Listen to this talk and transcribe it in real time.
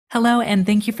Hello, and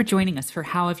thank you for joining us for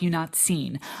How Have You Not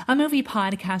Seen, a movie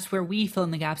podcast where we fill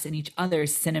in the gaps in each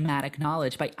other's cinematic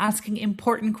knowledge by asking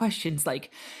important questions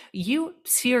like, you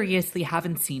seriously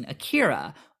haven't seen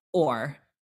Akira? Or,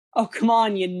 Oh, come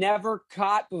on, you never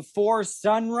caught before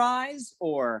sunrise?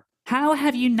 Or how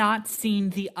have you not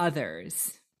seen the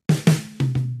others?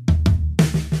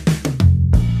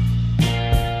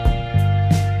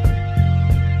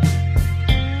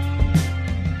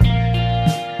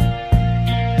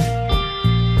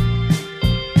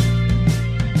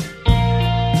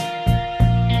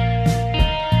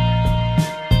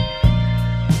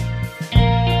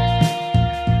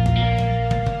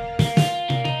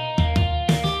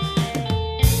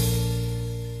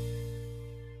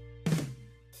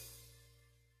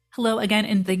 Hello again,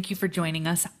 and thank you for joining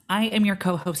us. I am your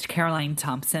co host, Caroline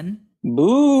Thompson.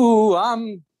 boo,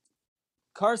 I'm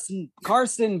Carson,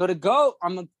 but a goat.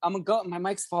 I'm a goat. My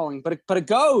mic's falling, but a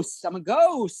ghost. I'm a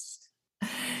ghost.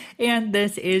 And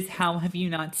this is How Have You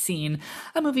Not Seen,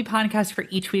 a movie podcast for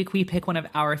each week we pick one of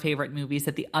our favorite movies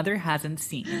that the other hasn't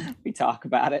seen. We talk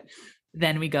about it.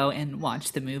 Then we go and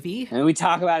watch the movie. And we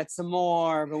talk about it some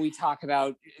more, but we talk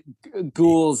about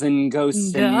ghouls and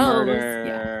ghosts and murder.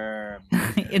 Yeah.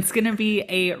 It's going to be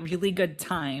a really good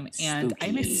time. And Spooky.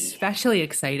 I'm especially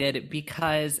excited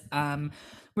because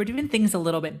we're doing things a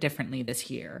little bit differently this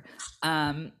year.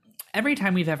 Every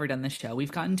time we've ever done this show,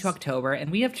 we've gotten to October and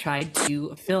we have tried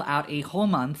to fill out a whole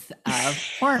month of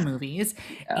horror movies.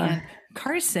 And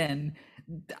Carson,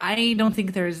 I don't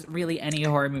think there's really any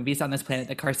horror movies on this planet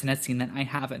that Carson has seen that I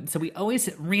haven't. So we always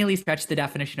really stretch the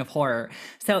definition of horror.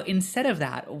 So instead of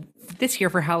that, this year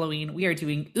for Halloween, we are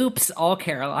doing Oops, All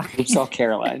Caroline. Oops, All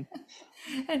Caroline.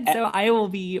 And so I will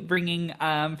be bringing,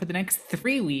 for the next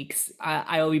 3 weeks,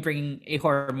 I will be bringing a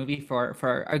horror movie for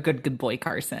our good boy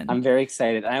Carson. I'm very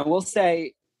excited. And I will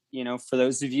say, for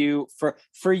those of you,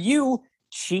 for you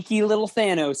cheeky little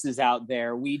Thanoses out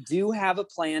there, we do have a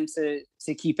plan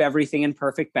to keep everything in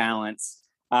perfect balance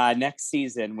next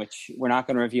season, which we're not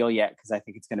going to reveal yet because I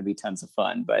think it's going to be tons of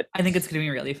fun. But I think it's going to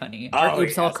be really funny. Our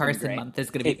Oops, All Carson month is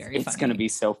going to be very funny. It's going to be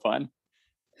so fun.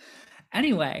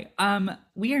 Anyway,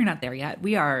 we are not there yet.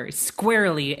 We are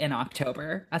squarely in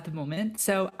October at the moment.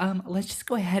 So let's just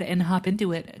go ahead and hop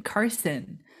into it.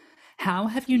 Carson, how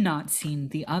have you not seen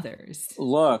the others?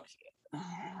 Look,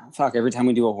 every time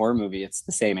we do a horror movie, it's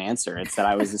the same answer. It's that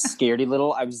I was a scaredy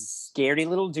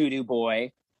little doo-doo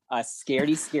boy, a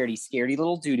scaredy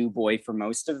little doo-doo boy for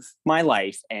most of my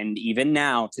life, and even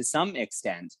now to some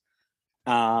extent.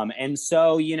 And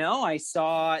so, I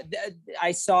saw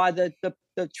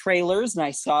the trailers and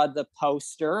I saw the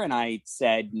poster and I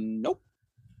said, nope.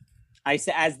 I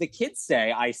said, as the kids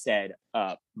say, I said,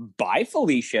 bye,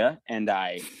 Felicia. And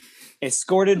I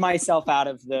escorted myself out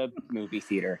of the movie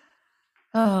theater.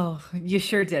 Oh, you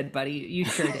sure did, buddy. You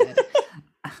sure did.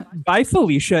 Bye,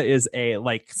 Felicia is a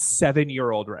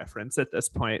 7-year-old reference at this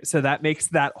point. So that makes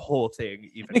that whole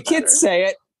thing even The better. kids say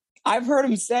it. I've heard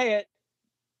them say it.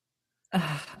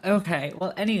 Okay.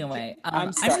 Well, anyway,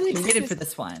 I'm really excited for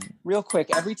this one. Real quick,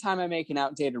 every time I make an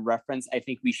outdated reference, I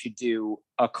think we should do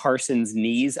a Carson's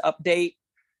knees update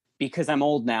because I'm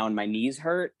old now and my knees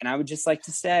hurt. And I would just like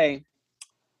to say,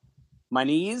 my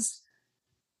knees,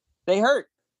 they hurt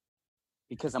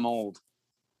because I'm old.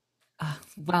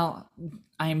 Well,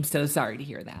 I'm so sorry to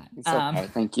hear that. It's okay.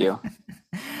 Thank you.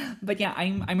 But yeah,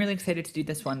 I'm really excited to do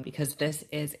this one because this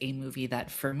is a movie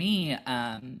that for me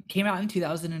came out in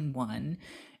 2001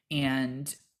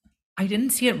 and I didn't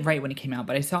see it right when it came out,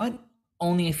 but I saw it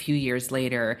only a few years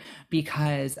later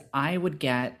because I would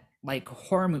get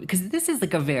horror movie because this is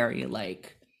like a very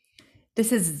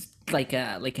this is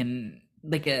an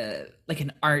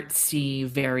artsy,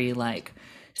 very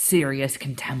serious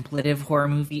contemplative horror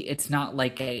movie. It's not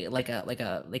like a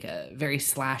very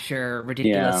slasher,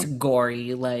 ridiculous,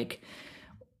 gory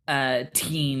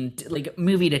teen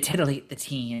movie to titillate the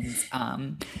teens.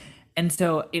 And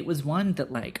so it was one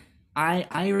that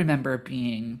I remember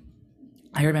being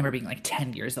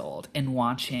 10 years old and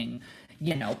watching,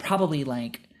 probably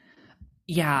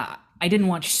I didn't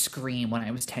watch Scream when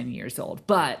I was 10 years old,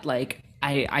 but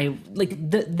I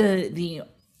the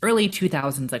early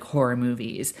 2000s horror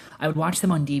movies, I would watch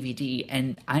them on DVD,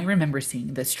 and I remember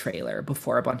seeing this trailer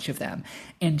before a bunch of them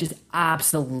and just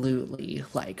absolutely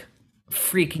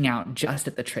freaking out just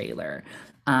at the trailer.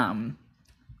 Some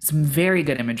very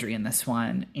good imagery in this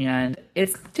one, and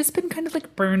it's just been kind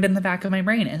of burned in the back of my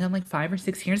brain. And then 5 or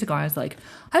 6 years ago, I was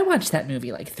I watched that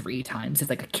movie 3 times as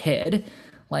a kid.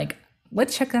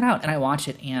 Let's check that out. And I watch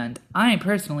it, and I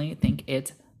personally think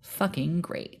it's fucking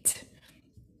great.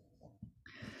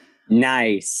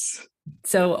 Nice.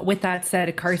 So with that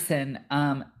said, Carson,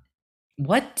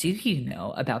 What do you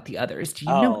know about the others? Do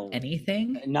you know Oh,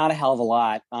 anything? not a hell of a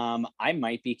lot. I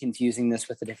might be confusing this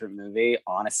with a different movie,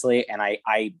 honestly. And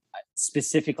I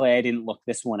specifically, I didn't look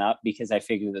this one up because I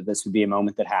figured that this would be a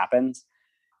moment that happens.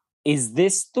 Is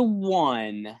this the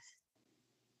one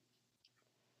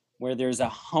where there's a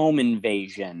home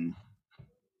invasion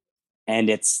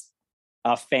and it's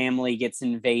a family gets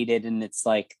invaded and it's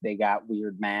like they got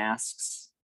weird masks?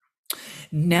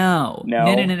 No, no,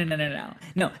 no, No? no, no, no, no, no.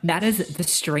 No, that is The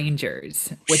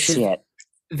Strangers, which is Shit.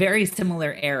 very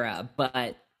similar era,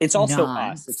 but It's also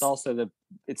not. us. It's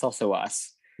also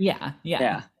us. Yeah,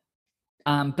 yeah.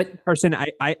 Yeah. But Person,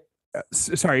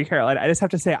 sorry, Caroline. I just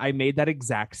have to say I made that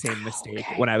exact same mistake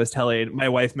Okay. when I was telling my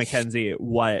wife Mackenzie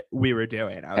what we were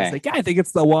doing. I was Okay. like, "Yeah, I think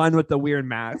it's the one with the weird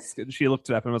mask," and she looked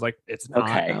it up and was like, "It's not."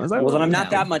 Okay. And I was like, Well, then I'm no.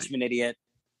 not that much of an idiot.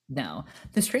 no,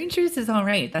 The Strangers is all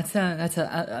right. That's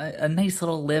a nice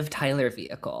little Liv Tyler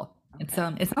vehicle. It's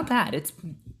not bad.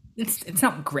 It's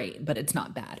not great, but it's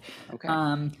not bad. Okay.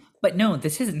 But no,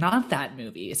 this is not that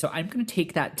movie. So I'm going to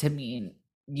take that to mean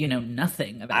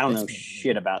nothing about. I don't this know movie.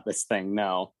 shit about this thing.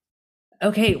 No.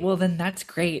 Okay, well then that's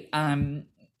great. I'm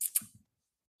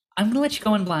gonna let you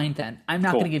go in blind then. I'm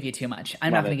not Cool. gonna give you too much.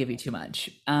 I'm not Love gonna it. give you too much.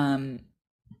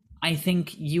 I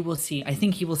think you will see. I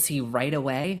think you will see right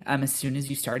away. As soon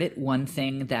as you start it, one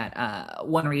thing that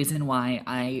one reason why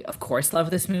I of course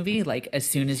love this movie. Like as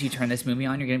soon as you turn this movie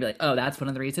on, you're gonna be like, oh, that's one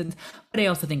of the reasons. But I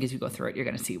also think as you go through it, you're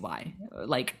gonna see why.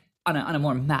 Like on a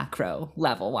more macro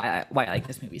level, why I like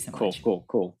this movie so Cool. much.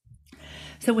 Cool.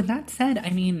 So with that said, I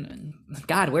mean,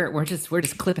 God, we're just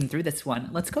clipping through this one.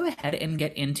 Let's go ahead and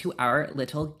get into our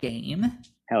little game.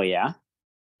 Hell yeah.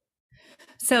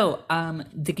 So,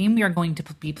 the game we are going to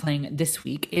be playing this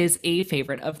week is a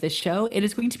favorite of this show. It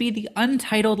is going to be the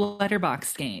Untitled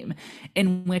Letterboxd game,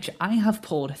 in which I have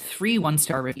pulled 3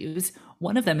 one-star reviews.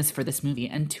 One of them is for this movie,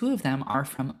 and 2 of them are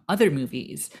from other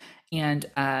movies. And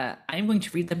I'm going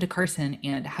to read them to Carson,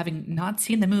 and having not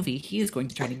seen the movie, he is going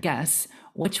to try to guess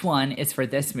which one is for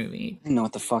this movie. I don't know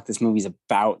what the fuck this movie's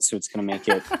about, so it's gonna make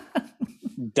it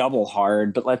double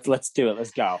hard. But let's do it.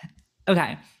 Let's go.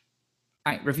 Okay.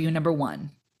 All right, review number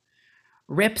 1.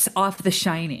 Rips off The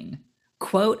Shining.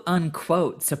 Quote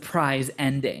unquote surprise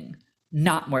ending.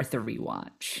 Not worth a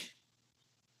rewatch.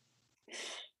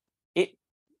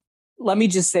 Let me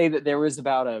just say that there was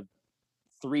about a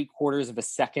 3/4 of a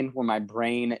second where my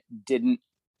brain didn't.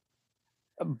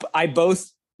 I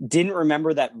both didn't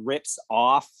remember that rips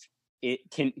off it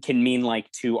can mean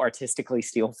like to artistically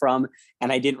steal from,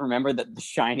 and I didn't remember that The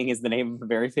Shining is the name of a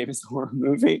very famous horror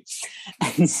movie.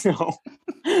 And so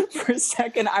for a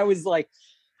second I was like,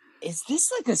 is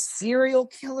this like a serial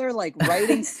killer like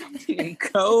writing something in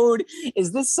code?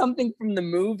 Is this something from the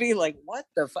movie? Like what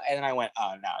the fuck? And then I went,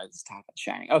 oh no, it's talking about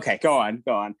Shining. Okay, go on.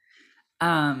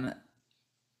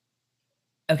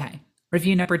 Okay.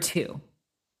 Review number 2.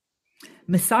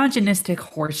 Misogynistic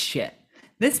horse shit.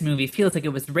 This movie feels like it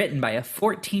was written by a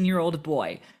 14-year-old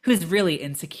boy who's really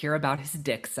insecure about his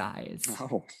dick size.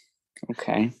 Oh,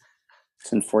 okay.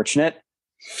 It's unfortunate.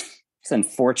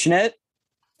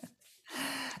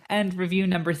 And review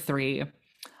number 3.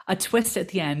 A twist at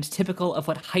the end, typical of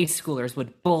what high schoolers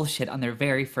would bullshit on their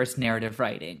very first narrative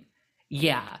writing.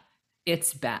 Yeah,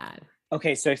 it's bad.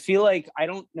 Okay, so I feel like I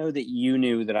don't know that you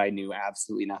knew that I knew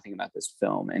absolutely nothing about this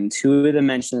film, and 2 of them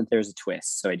mentioned that there's a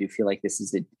twist. So I do feel like this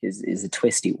is a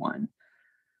twisty one.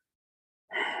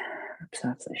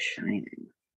 That's The Shining.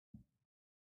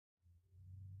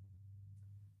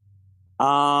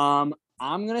 I'm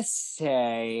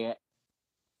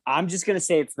just gonna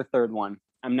say it's the third one.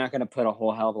 I'm not gonna put a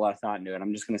whole hell of a lot of thought into it.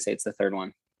 I'm just gonna say it's the third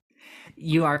one.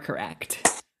 You are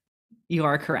correct.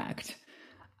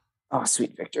 Oh,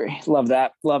 sweet victory. Love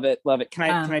that. Love it. Can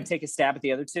I take a stab at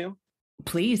the other 2?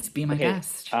 Please be my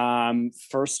guest.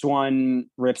 First one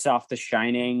rips off The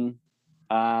Shining.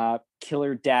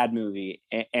 Killer dad movie,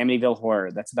 Amityville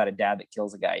Horror. That's about a dad that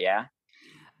kills a guy. Yeah.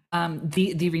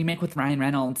 The remake with Ryan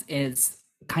Reynolds is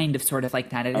kind of sort of like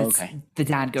that. It is the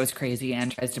dad goes crazy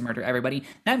and tries to murder everybody.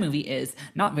 That movie is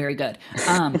not very good.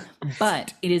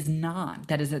 But it is not.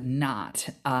 That is not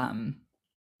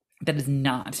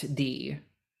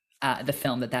the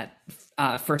film that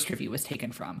first review was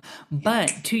taken from.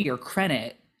 But to your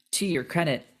credit,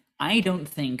 I don't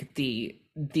think the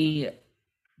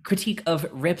critique of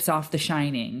rips off The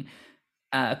Shining,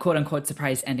 quote unquote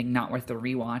surprise ending, not worth the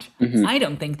rewatch. Mhm. I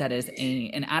don't think that is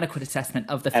an adequate assessment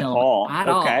of the At film all. at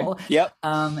Okay. all. Yep.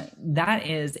 That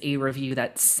is a review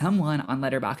that someone on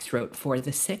Letterboxd wrote for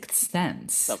The Sixth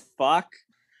Sense. The fuck?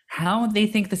 How they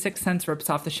think The Sixth Sense rips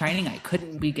off The Shining, I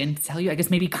couldn't begin to tell you. I guess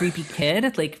maybe Creepy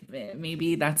Kid, like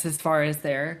maybe that's as far as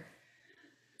their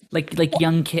like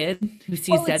young kid who sees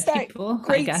Well, dead it's that people. I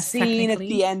great guess scene at technically.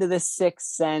 the end of The Sixth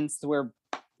Sense where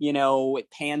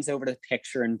it pans over to the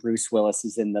picture and Bruce Willis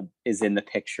is in the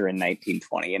picture in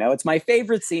 1920. It's my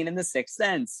favorite scene in The Sixth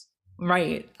Sense.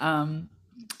 Right.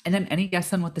 And then any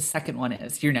guess on what the second one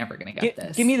is? You're never gonna get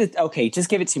this. Give me just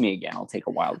give it to me again. I'll take a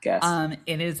wild guess.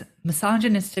 It is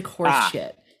misogynistic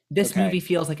horseshit. This okay. movie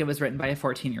feels like it was written by a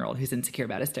 14-year-old who's insecure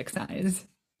about his dick size.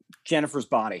 Jennifer's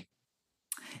Body.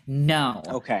 No.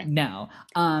 Okay. No.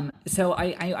 So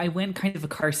I went kind of a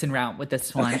Carson route with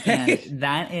this one, and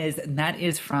that is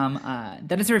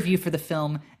a review for the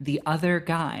film The Other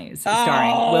Guys,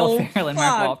 starring Will Ferrell and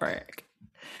Mark Wahlberg.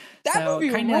 That movie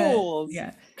rules.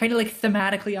 Yeah, kind of like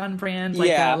thematically on brand,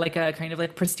 like a kind of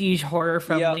like prestige horror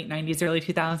from late 90s, early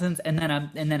 2000s, and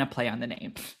then a play on the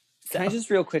name. So. Can I just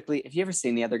real quickly? Have you ever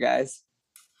seen The Other Guys?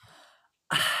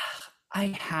 I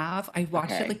have. I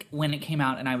watched it like when it came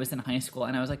out, and I was in high school,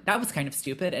 and I was like, that was kind of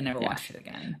stupid, and never watched it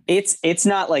again. It's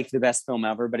not like the best film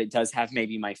ever, but it does have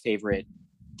maybe my favorite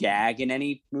gag in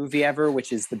any movie ever,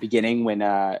 which is the beginning when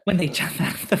they jump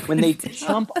out of the when they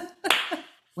jump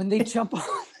on.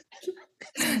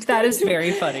 That is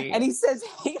very funny. And he says,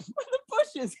 "Hey, for the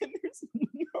bushes," and there's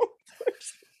no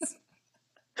bushes.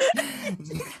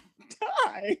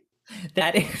 Die.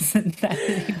 That is a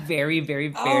very, very,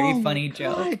 very funny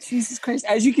joke. God, Jesus Christ.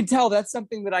 As you can tell, that's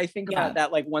something that I think about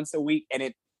that like once a week, and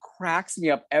it cracks me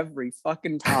up every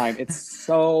fucking time. It's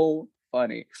so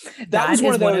funny. That was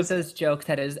one of those jokes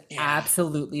that is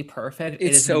absolutely perfect.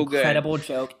 It is so an incredible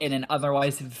joke in an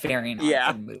otherwise very not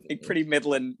good movie. A pretty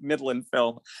middling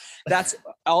film. That's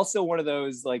also one of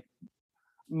those like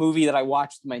movie that I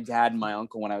watched with my dad and my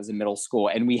uncle when I was in middle school,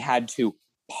 and we had to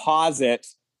pause it,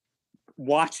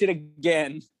 watch it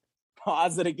again,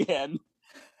 pause it again,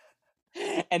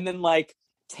 and then like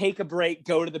take a break,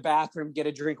 go to the bathroom, get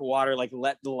a drink of water, like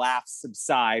let the laughs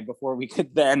subside before we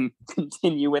could then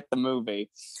continue with the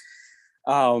movie.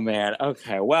 Oh man.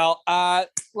 Okay. Well,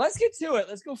 let's get to it.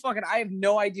 Let's go fucking. I have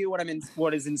no idea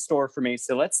what is in store for me.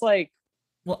 So let's like.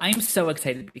 Well, I'm so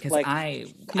excited because I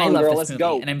love this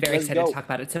movie and I'm very excited to talk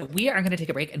about it. So we are going to take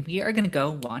a break and we are going to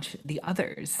go watch The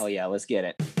Others. Oh yeah, let's get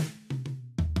it.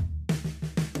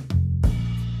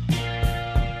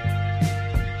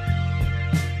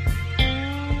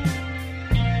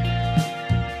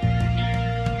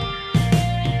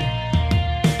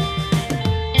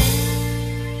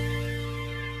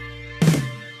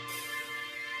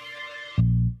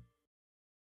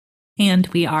 And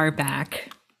we are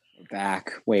back.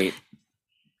 Back. Wait,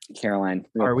 Caroline.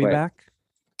 Are we back?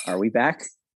 Are we back?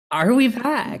 Are we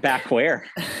back? Back where?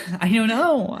 I don't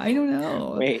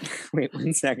know. Wait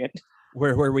 1 second.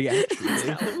 Where were we actually? It's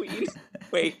Halloween.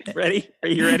 Wait, ready? Are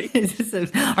you ready?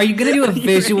 Are you gonna do a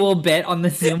visual bit on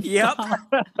the Zoom? Yep.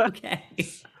 Okay.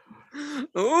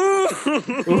 Ooh.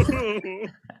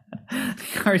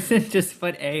 Carson just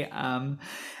put a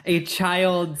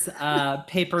child's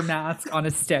paper mask on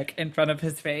a stick in front of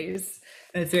his face.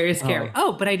 And it's very scary.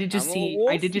 Oh, but I did just see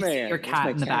your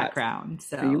cat in the background.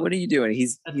 So what are you doing?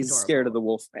 He's scared of the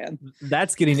wolf man.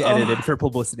 That's getting edited for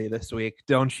publicity this week.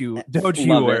 Don't you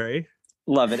worry.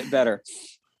 Love it better.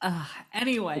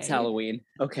 Anyway. It's Halloween.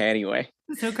 Okay, anyway.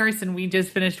 So Carson, we just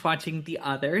finished watching The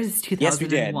Others,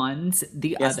 2001's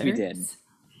The Others. Yes, we did.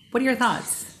 What are your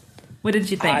thoughts? What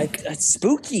did you think?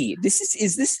 Spooky.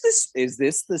 Is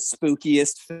this the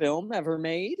spookiest film ever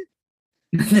made?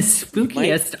 The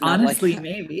spookiest, honestly, like,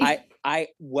 maybe.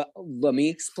 Let me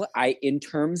explain. In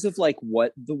terms of like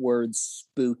what the word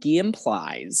spooky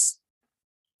implies,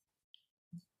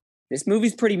 this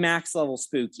movie's pretty max level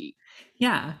spooky.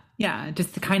 Yeah.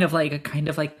 Just the kind of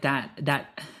like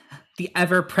that the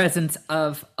ever presence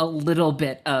of a little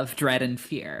bit of dread and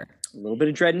fear. A little bit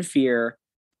of dread and fear.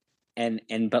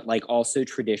 But like also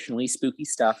traditionally spooky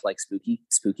stuff like spooky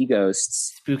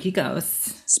ghosts,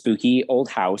 spooky old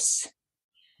house,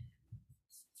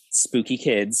 spooky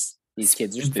kids. These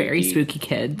kids are spooky. Very spooky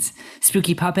kids,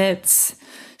 spooky puppets,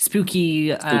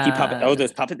 spooky puppet. Oh,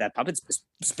 that puppet's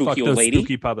spooky old lady.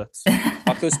 Spooky puppets.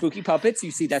 Fuck those spooky puppets.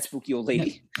 You see that spooky old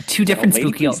lady? Two different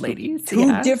spooky old ladies.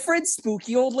 Two different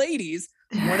spooky old ladies.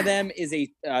 One of them is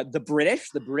the British.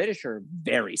 The British are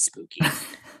very spooky.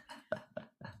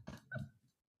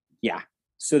 Yeah.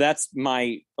 So that's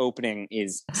my opening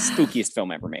is spookiest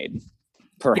film ever made.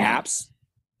 Perhaps.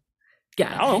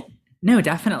 Yeah. Oh. No,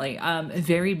 definitely.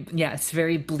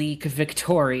 Very bleak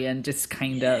Victorian, just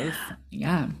kind of.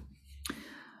 Yeah.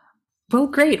 Well,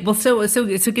 great. Well, so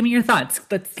give me your thoughts.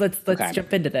 Let's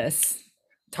jump into this.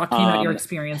 Talk to me about your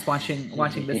experience watching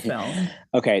this film.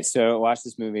 Okay, so watch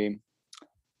this movie.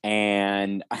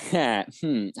 And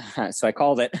so I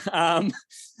called it. So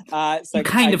You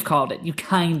kind of called it. You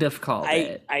kind of called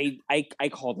it. I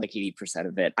called like 80%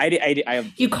 of it.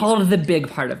 You called the big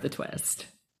part of the twist.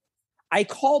 I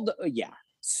called, yeah.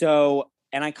 So,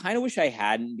 and I kind of wish I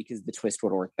hadn't, because the twist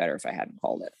would work better if I hadn't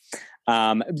called it.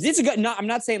 It's a good. No, I'm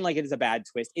not saying like it is a bad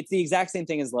twist. It's the exact same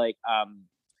thing as like,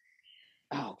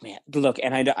 oh man, look,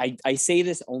 and I say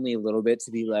this only a little bit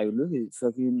to be like, look at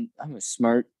fucking, I'm a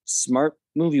smart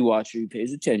movie watcher who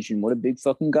pays attention. What a big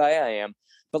fucking guy I am.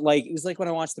 But like, it was like when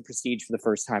I watched The Prestige for the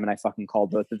first time and I fucking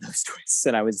called both of those twists,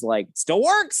 and I was like, still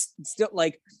works. It's still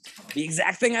like the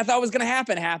exact thing I thought was gonna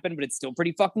happen happened, but it's still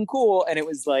pretty fucking cool. And it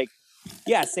was like,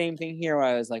 yeah, same thing here. Where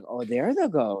I was like, oh, they're the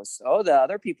ghosts. Oh, the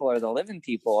other people are the living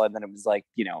people. And then it was like,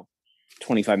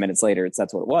 25 minutes later,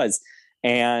 that's what it was.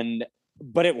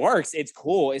 But it works. It's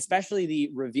cool, especially the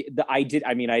reveal. I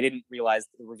didn't realize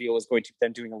the reveal was going to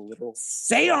them doing a literal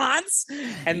seance,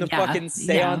 and the fucking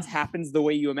seance happens the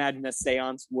way you imagine a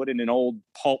seance would in an old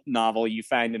pulp novel you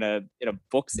find in a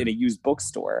used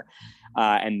bookstore,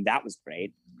 and that was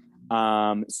great.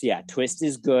 So yeah, twist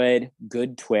is good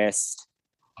twist.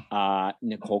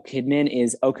 Nicole Kidman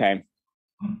is okay.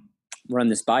 Run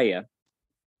this by you.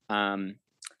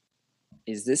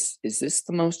 Is this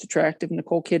the most attractive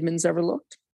Nicole Kidman's ever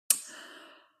looked?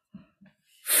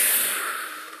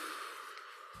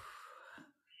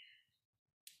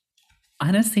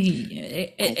 Honestly,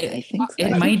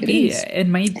 it might be. It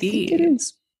might be. I think it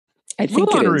is. I think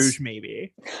Moulin it is. Rouge,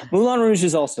 maybe. Moulin Rouge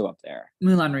is also up there.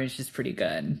 Moulin Rouge is pretty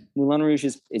good. Moulin Rouge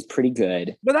is pretty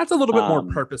good. But that's a little bit more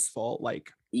purposeful,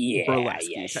 like burlesque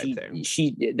yeah. type thing.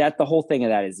 She that the whole thing of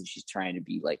that is that she's trying to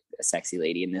be like a sexy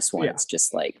lady. In this one, it's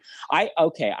just like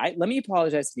let me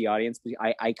apologize to the audience, because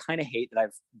I kind of hate that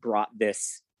I've brought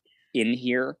this in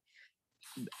here.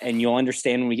 And you'll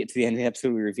understand when we get to the end of the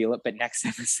episode, we reveal it. But next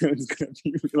episode is going to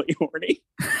be really horny.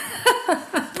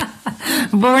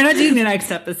 But we're not doing the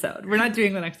next episode. We're not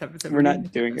doing the next episode. We're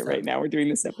not doing it right now. We're doing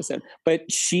this episode. But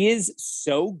she is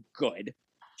so good.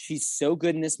 She's so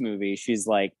good in this movie. She's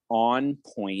like on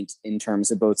point in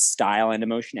terms of both style and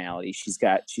emotionality.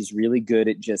 She's really good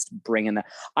at just bringing that.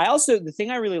 The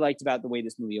thing I really liked about the way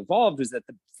this movie evolved was that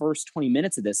the first 20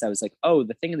 minutes of this, I was like, oh,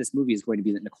 the thing of this movie is going to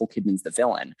be that Nicole Kidman's the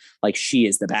villain. Like, she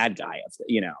is the bad guy of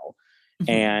Mm-hmm.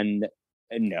 And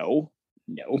no.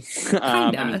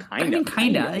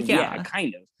 Kind of.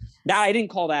 Now, I didn't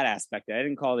call that aspect. I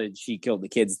didn't call it she killed the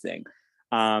kids thing.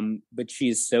 But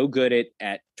she's so good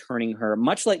at turning her,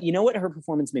 much like, what her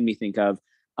performance made me think of?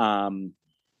 And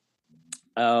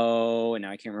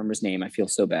now I can't remember his name. I feel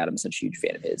so bad. I'm such a huge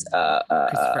fan of his.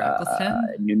 Christopher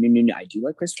Eccleston? No. I do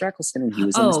like Christopher Eccleston, and he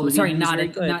was in this movie. Sorry,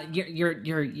 not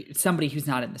you're somebody who's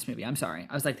not in this movie. I'm sorry.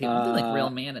 I was like, the only real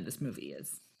man in this movie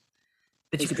is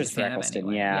Christopher Eccleston,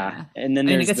 anyway. Yeah. And then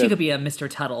I guess he could be a Mr.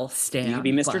 Tuttle stan. He could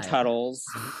be Mr. Tuttles,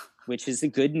 which is a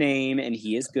good name, and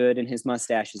he is good, and his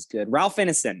mustache is good. Ralph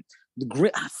Ineson, the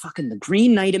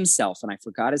Green Knight himself, and I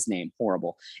forgot his name.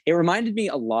 Horrible. It reminded me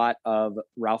a lot of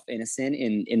Ralph Ineson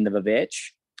in The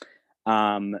Vivitch,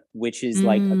 which is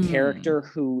like a character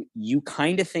who you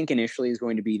kind of think initially is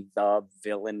going to be the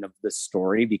villain of the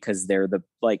story because they're the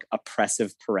like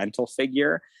oppressive parental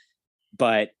figure.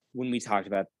 But when we talked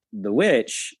about The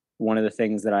Witch, one of the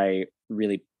things that I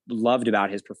really loved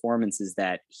about his performance is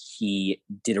that he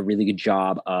did a really good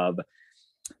job of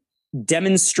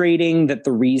demonstrating that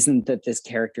the reason that this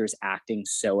character is acting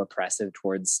so oppressive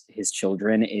towards his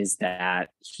children is that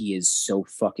he is so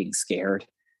fucking scared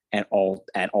at all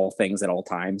things at all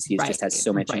times. He just has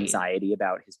so much anxiety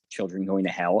about his children going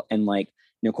to hell. And like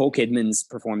Nicole Kidman's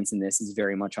performance in this is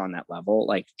very much on that level.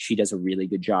 Like, she does a really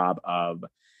good job of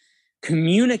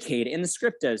communicating, and the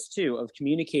script does too, of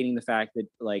communicating the fact that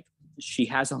like she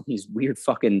has all these weird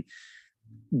fucking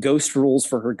ghost rules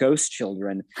for her ghost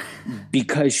children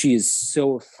because she is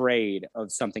so afraid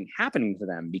of something happening to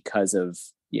them because of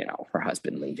her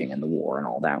husband leaving in the war and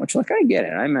all that, which like I get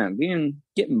it. I mean,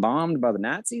 getting bombed by the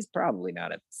Nazis, probably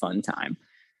not a fun time.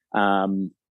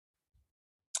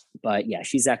 But yeah,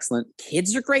 she's excellent.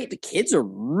 Kids are great. The kids are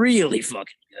really fucking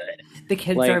good. The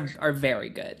kids are very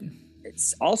good.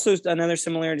 It's also another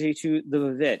similarity to The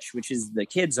Vivitch, which is the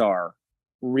kids are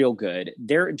real good.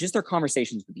 Their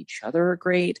conversations with each other are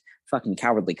great. Fucking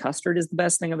Cowardly Custard is the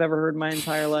best thing I've ever heard in my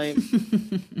entire life.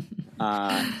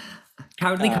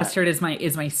 Cowardly Custard is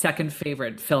my second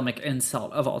favorite filmic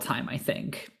insult of all time, I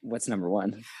think. What's number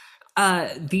one?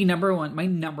 My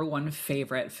number one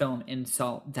favorite film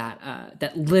insult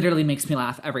that literally makes me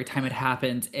laugh every time it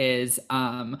happens is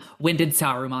when did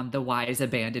Saruman the Wise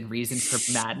abandon reason for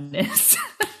madness?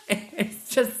 It's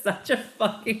just such a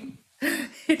fucking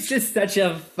It's just such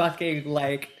a fucking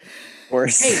like,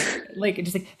 Worse. hey, like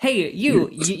just like, hey,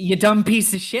 you dumb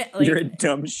piece of shit. Like, You're a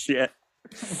dumb shit.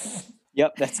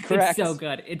 Yep, that's correct. it's so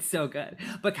good. It's so good.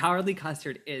 But Cowardly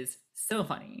Custard is so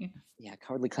funny. Yeah,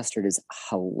 Cowardly Custard is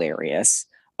hilarious.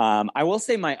 I will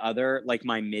say my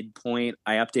midpoint,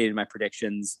 I updated my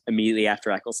predictions immediately after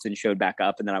Eccleston showed back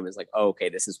up, and then I was like, oh, okay,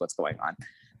 this is what's going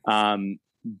on.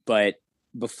 But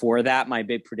before that, my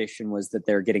big prediction was that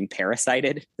they're getting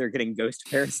parasited. They're getting ghost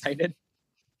parasited.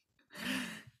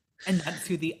 And that's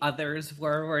who the others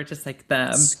were just like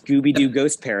the Scooby-Doo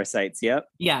ghost parasites. Yep.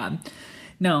 Yeah.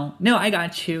 No, I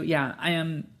got you. Yeah, I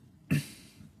am.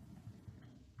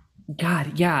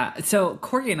 God, yeah. So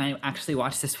Corey and I actually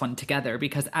watched this one together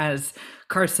because, as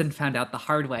Carson found out the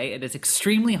hard way, it is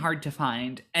extremely hard to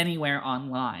find anywhere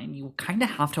online. You kind of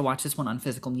have to watch this one on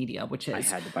physical media, which is I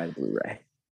had to buy the Blu-ray.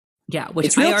 Yeah, which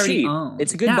it's real I already cheap. owned.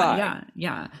 It's a good buy.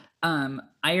 Yeah.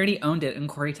 I already owned it, and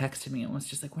Corey texted me and was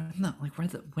just like,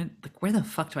 where the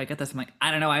fuck do I get this? I'm like,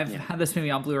 I don't know. I've had this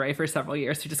movie on Blu-ray for several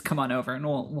years, so just come on over and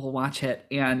we'll watch it.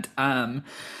 And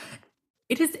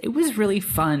it was really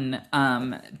fun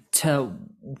to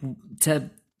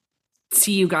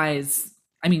see you guys.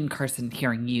 I mean, Carson,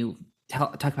 hearing you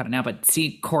talk about it now, but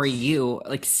see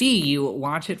you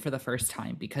watch it for the first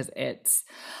time, because it's,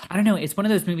 I don't know, it's one of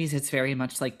those movies. It's very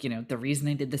much like, the reason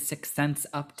I did The Sixth Sense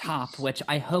up top, which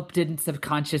I hope didn't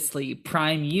subconsciously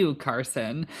prime you,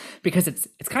 Carson, because it's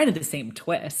kind of the same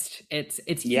twist. It's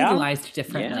utilized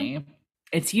differently. Yeah.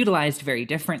 It's utilized very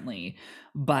differently,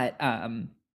 but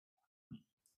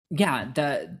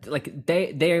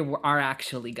they are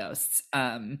actually ghosts.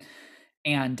 But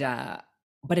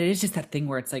it is just that thing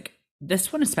where it's like,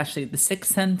 this one, especially The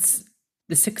Sixth Sense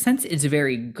is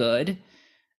very good.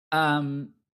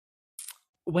 When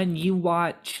you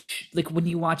watch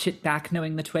it back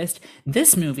knowing the twist,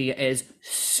 this movie is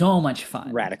so much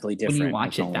fun. Radically different. When you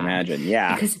watch it back. Imagine,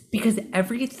 yeah. Because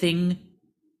everything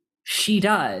she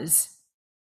does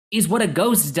is what a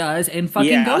ghost does in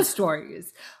fucking ghost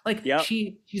stories. Like,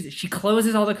 she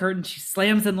closes all the curtains, she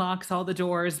slams and locks all the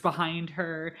doors behind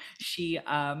her. She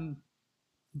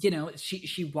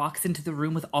she walks into the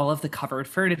room with all of the covered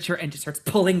furniture and just starts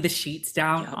pulling the sheets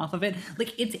down off of it.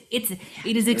 Like, it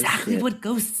is exactly what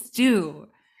ghosts do.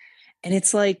 And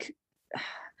it's like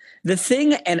the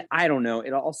thing, and I don't know,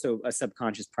 it also a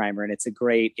subconscious primer, and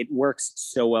it works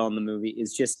so well in the movie,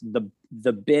 is just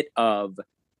the bit of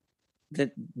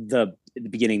the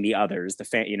beginning, the others,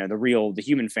 the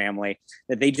human family,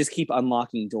 that they just keep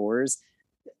unlocking doors.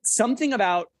 Something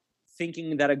about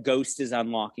thinking that a ghost is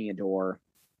unlocking a door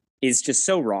is just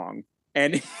so wrong,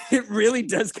 and it really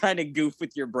does kind of goof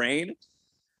with your brain.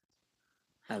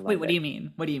 Wait, what do you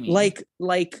mean? Like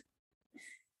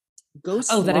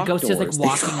ghosts? Oh, that a ghost doors. Is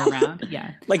like walking around.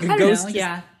 Yeah, like a ghost.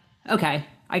 Yeah. Okay,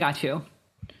 I got you.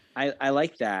 I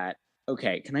like that.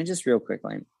 Okay, can I just real quick,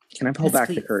 can I pull back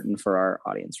the curtain for our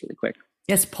audience really quick?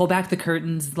 Yes, pull back the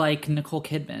curtains like Nicole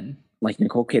Kidman. I'm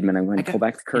going to pull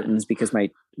back the curtains because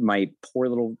my poor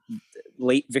little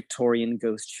late Victorian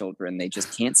ghost children, they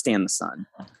just can't stand the sun.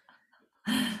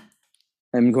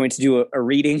 I'm going to do a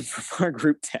reading from our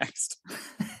group text.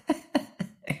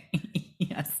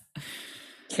 Yes.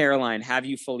 Caroline, have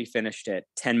you fully finished it?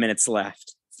 10 minutes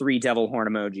left. 3 devil horn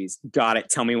emojis. Got it.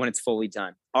 Tell me when it's fully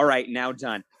done. All right, now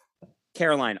done.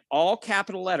 Caroline, all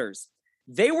capital letters.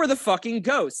 They were the fucking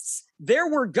ghosts. There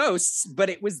were ghosts, but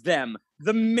it was them.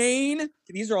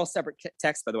 These are all separate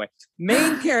texts, by the way.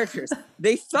 Main characters.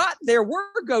 They thought there were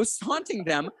ghosts haunting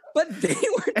them, but they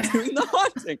were doing the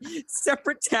haunting.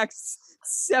 Separate texts,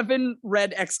 7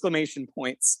 red exclamation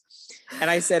points. And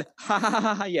I said, ha ha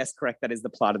ha ha, yes, correct. That is the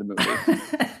plot of the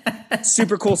movie.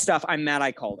 Super cool stuff. I'm mad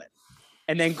I called it.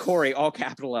 And then Corey, all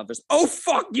capital letters. Oh,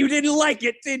 fuck, you didn't like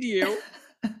it, did you?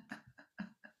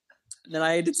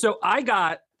 Then So I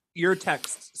got your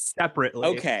text separately.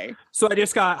 Okay. So I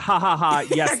just got ha ha ha.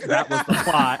 Yes, that was the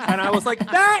plot, and I was like,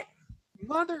 that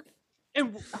mother.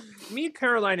 And me,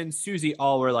 Caroline, and Susie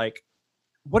all were like,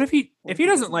 "What if he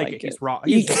doesn't like it? He's wrong.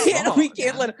 We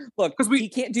can't let him look because he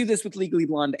can't do this with Legally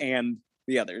Blonde and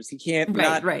the others. He can't.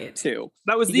 Right. Two.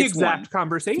 That was the exact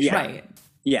conversation. Yeah. Right.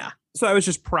 Yeah. So I was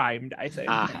just primed, I think.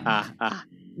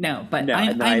 No, but no,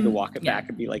 and then I had to walk it back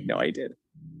and be like, no, I did.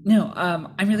 No,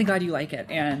 I'm really glad you like it.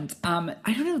 And I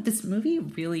don't know, this movie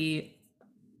really,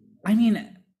 I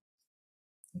mean,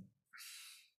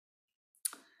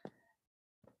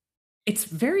 it's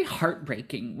very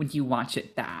heartbreaking when you watch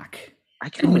it back. I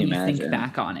can only imagine. Think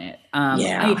back on it.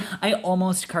 Yeah. I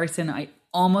almost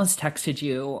texted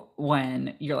you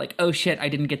when you're like, oh shit, I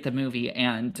didn't get the movie.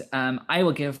 And I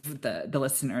will give the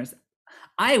listeners,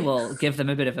 I will give them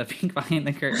a bit of a peek behind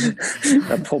the curtain.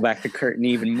 I'll pull back the curtain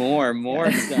even more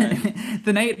son.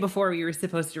 The night before we were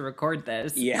supposed to record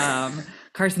this,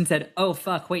 Carson said, "Oh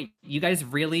fuck, wait, you guys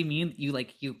really mean you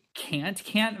can't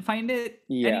find it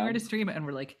anywhere to stream it?" And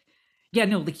we're like, "Yeah,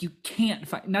 no, like you can't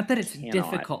find. Not that it's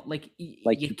difficult, like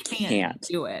you can't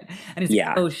do it." And it's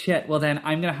like, "Oh shit, well then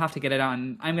I'm gonna have to get it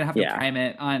on. I'm gonna have to prime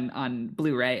it on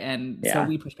Blu-ray." And so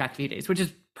we pushed back a few days, which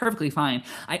is perfectly fine.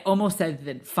 I almost said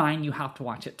that fine, you have to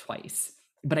watch it twice,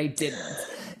 but I didn't,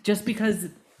 just because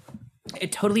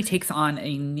it totally takes on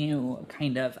a new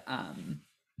kind of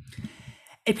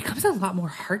it becomes a lot more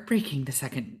heartbreaking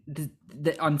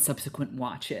on subsequent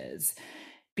watches,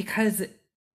 because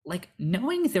like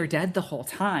knowing they're dead the whole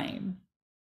time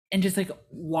and just like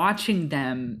watching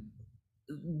them,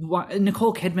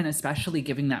 Nicole Kidman especially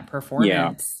giving that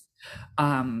performance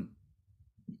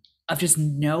of just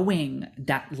knowing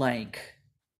that, like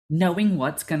knowing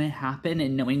what's going to happen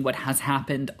and knowing what has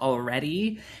happened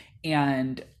already,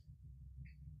 and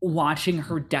watching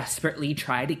her desperately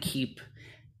try to keep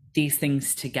these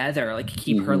things together, like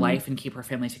keep her life and keep her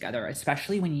family together,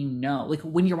 especially when you know, like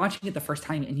when you're watching it the first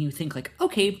time and you think like,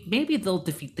 okay, maybe they'll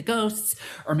defeat the ghosts,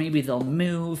 or maybe they'll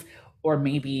move, or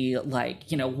maybe like,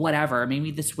 you know, whatever,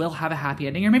 maybe this will have a happy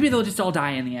ending, or maybe they'll just all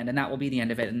die in the end and that will be the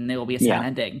end of it and it will be a sad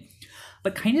ending.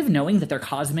 But kind of knowing that they're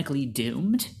cosmically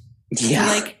doomed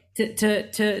to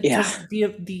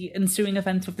the ensuing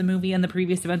events of the movie and the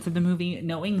previous events of the movie,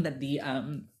 knowing that the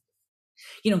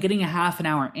you know, getting a half an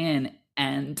hour in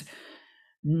and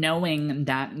knowing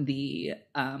that the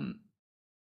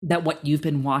that what you've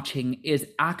been watching is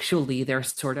actually their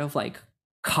sort of like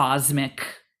cosmic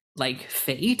like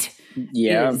fate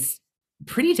is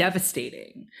pretty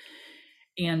devastating.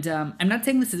 And I'm not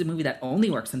saying this is a movie that only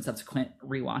works in subsequent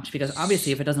rewatch, because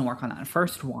obviously if it doesn't work on that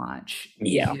first watch,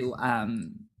 you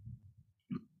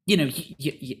know,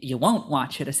 you won't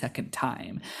watch it a second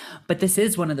time. But this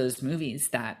is one of those movies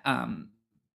that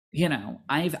you know,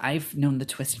 I've known the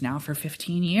twist now for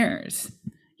 15 years.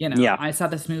 You know, I saw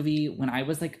this movie when I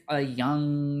was like a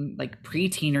young, like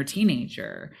preteen or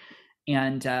teenager.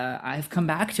 And I've come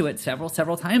back to it several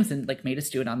times and like made us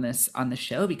do it on this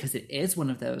show, because it is one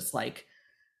of those like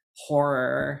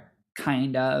horror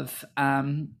kind of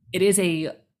it is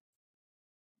a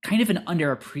kind of an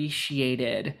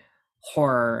underappreciated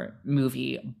horror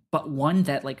movie, but one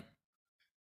that like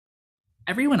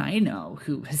everyone I know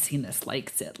who has seen this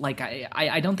likes it. Like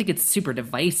I don't think it's super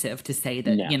divisive to say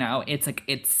that you know, it's like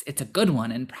it's a good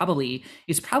one and probably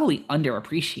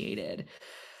underappreciated.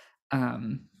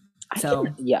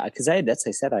 Because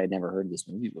I said I had never heard this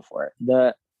movie before.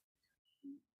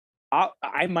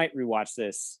 I might rewatch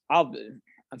this.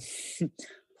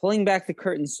 Pulling back the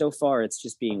curtain so far, it's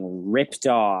just being ripped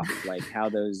off, like how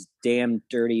those damn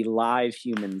dirty live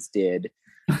humans did.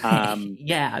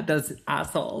 Those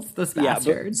assholes, those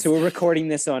bastards. So we're recording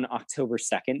this on October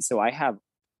 2nd, so I have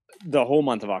the whole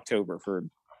month of October for,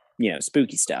 you know,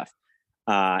 spooky stuff.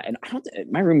 And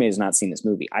my roommate has not seen this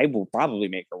movie. I will probably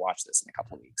make her watch this in a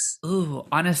couple of weeks. Ooh,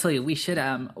 honestly, we should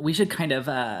kind of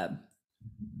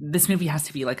this movie has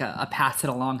to be like a pass it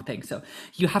along thing. So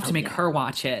you have to make her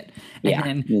watch it, and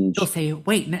then she'll say,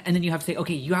 wait, and then you have to say,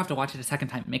 okay, you have to watch it a second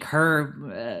time. Make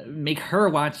her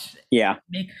watch. Yeah.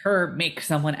 Make her make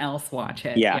someone else watch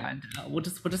it. Yeah. And we'll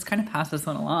just kind of pass this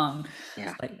one along.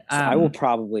 Yeah. Like, so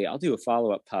I'll do a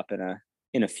follow-up pup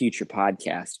in a future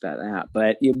podcast about that.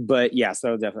 But yeah,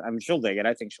 so definitely, I mean, she'll dig it.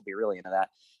 I think she'll be really into that.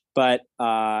 But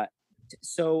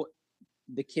so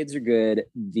the kids are good.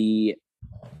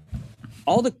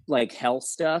 All the like hell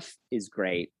stuff is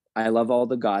great. I love all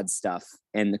the God stuff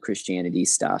and the Christianity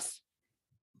stuff.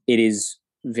 It is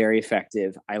very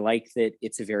effective. I like that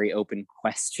it's a very open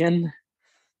question.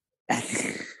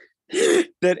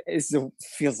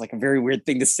 Feels like a very weird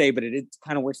thing to say, but it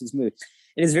kind of works in this movie.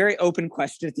 It is a very open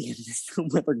question at the end of this film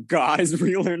whether God is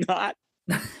real or not.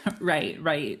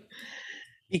 Right.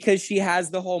 Because she has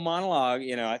the whole monologue,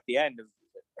 you know, at the end of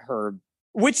her,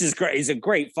 which is great. It's a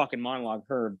great fucking monologue.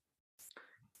 Her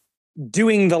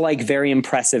doing the like very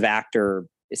impressive actor,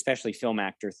 especially film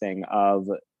actor thing of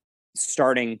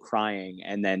starting crying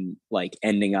and then like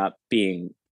ending up being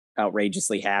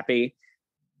outrageously happy.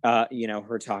 You know,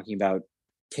 her talking about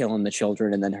killing the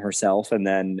children and then herself, and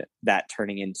then that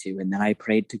turning into, and then I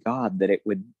prayed to God that it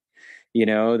would, you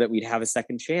know, that we'd have a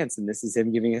second chance, and this is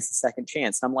him giving us a second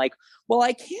chance. And I'm like, well,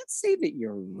 I can't say that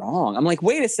you're wrong. I'm like,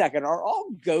 wait a second, are all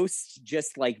ghosts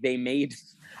just like they made,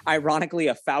 ironically,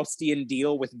 a Faustian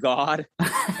deal with God,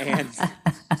 and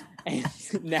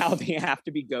now they have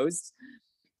to be ghosts?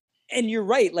 And you're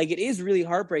right, like it is really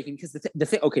heartbreaking because the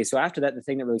thing. Okay, so after that, the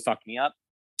thing that really fucked me up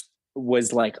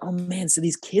was like, oh man, so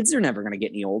these kids are never going to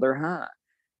get any older, huh?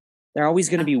 They're always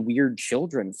going to be weird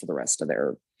children for the rest of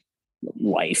their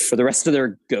life, for the rest of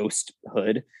their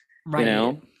ghosthood, Right. you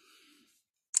know?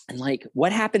 And like,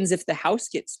 what happens if the house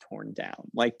gets torn down?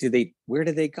 Like, where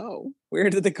do they go? Where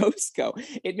do the ghosts go?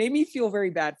 It made me feel very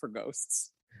bad for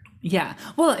ghosts. Yeah.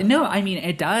 Well, no, I mean,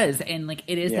 it does. And like,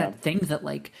 it is Yeah. that thing that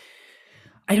like,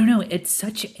 I don't know, it is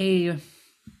such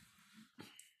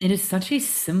a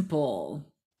simple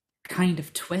kind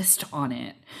of twist on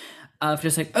it of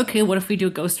just like, okay, what if we do a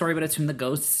ghost story, but it's from the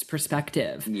ghost's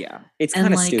perspective? Yeah. It's And,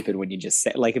 kind of like- stupid when you just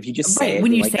say, like, if you just say Right, it,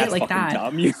 when you're you like, say it that's like fucking that.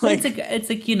 dumb. You're Well, like, it's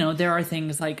like, you know, there are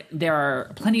things like, there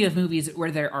are plenty of movies where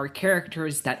there are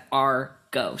characters that are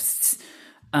ghosts.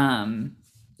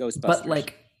 Ghostbusters. But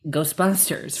like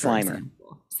Ghostbusters, for Slimer.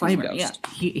 example. He's a Slimer, yeah. ghost.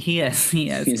 He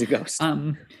is. He's a ghost.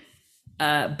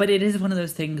 But it is one of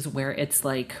those things where it's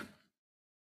like,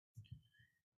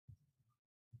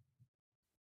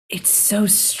 it's so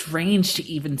strange to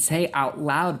even say out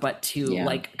loud, but to Yeah.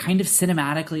 like kind of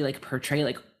cinematically like portray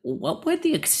like, what would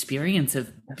the experience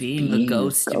of being a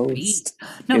ghost be? ghost.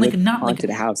 No, In like a not like,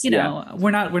 haunted house. you know,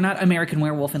 we're not American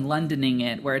Werewolf in Londoning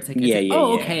it, where it's like, Yeah, it's like, yeah,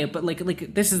 oh, yeah. okay, but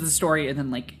like this is the story, and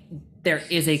then like there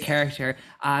is a character.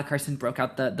 Carson broke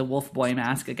out the wolf boy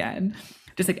mask again.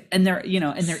 Just like, and there, you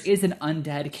know, and there is an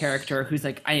undead character who's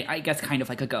like, I guess kind of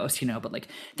like a ghost, you know, but like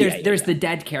there's the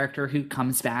dead character who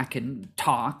comes back and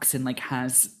talks and like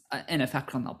has an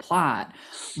effect on the plot,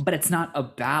 but it's not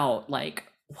about like,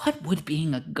 what would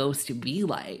being a ghost be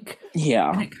like?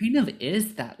 Yeah. And it kind of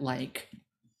is that like,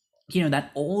 you know,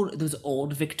 those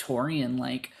old Victorian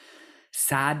like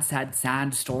sad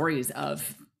stories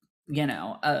of, you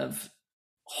know, of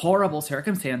horrible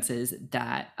circumstances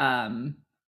that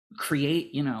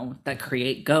create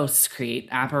ghosts, create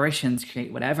apparitions,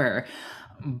 create whatever.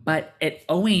 But it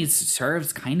always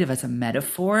serves kind of as a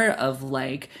metaphor of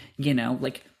like, you know,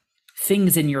 like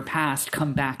things in your past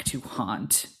come back to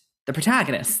haunt the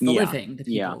protagonists, the living, the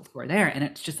people who are there. And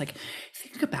it's just like,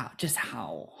 think about just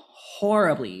how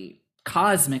horribly,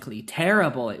 cosmically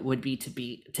terrible it would be to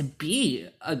be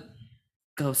a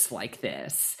ghost like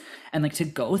this and like to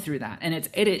go through that. And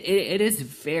it is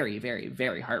very, very,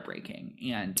 very heartbreaking.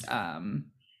 And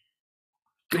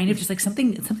kind of just like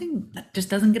something that just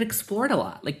doesn't get explored a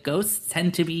lot. Like ghosts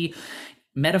tend to be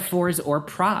metaphors or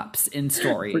props in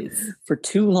stories. For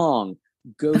too long,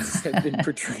 ghosts have been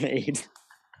portrayed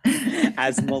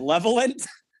as malevolent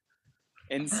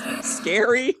and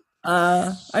scary.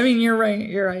 I mean, you're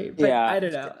right. But Yeah. I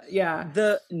don't know. Yeah.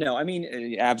 I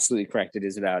mean, absolutely correct. It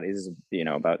is about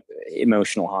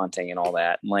emotional haunting and all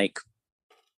that. And like,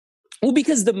 well,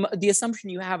 because the assumption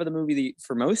you have of the movie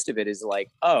for most of it is like,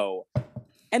 oh,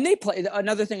 and they play.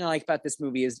 Another thing I like about this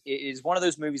movie is one of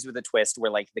those movies with a twist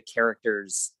where like the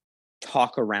characters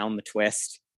talk around the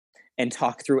twist and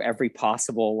talk through every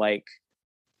possible like,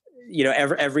 you know,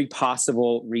 every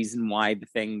possible reason why the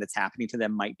thing that's happening to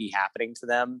them might be happening to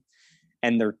them,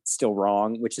 and they're still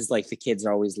wrong. Which is like the kids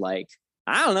are always like,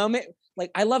 I don't know,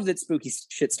 like I love that spooky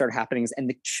shit start happening, and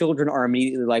the children are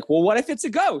immediately like, well, what if it's a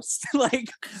ghost? Like,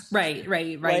 right.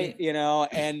 You know,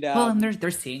 and Well, and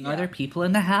they're seeing other people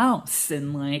in the house,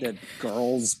 and like the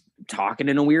girls talking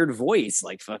in a weird voice,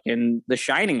 like fucking The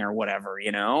Shining or whatever,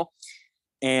 you know,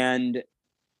 and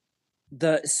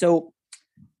so.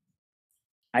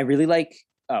 I really like.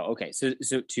 Oh, okay. So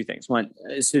two things. One,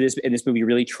 so this movie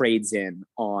really trades in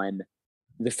on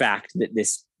the fact that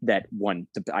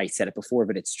I said it before,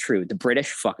 but it's true. The British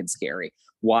fucking scary.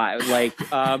 Why?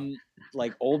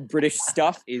 Like old British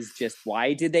stuff is just,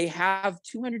 why did they have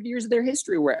 200 years of their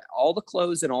history where all the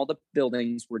clothes and all the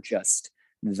buildings were just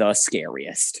the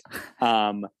scariest?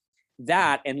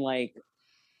 That, and like,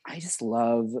 I just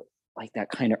love like that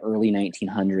kind of early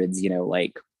 1900s, you know,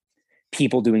 like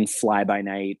people doing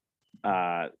fly-by-night,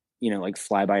 like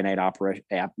fly-by-night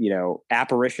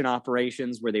apparition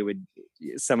operations where they would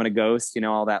summon a ghost, you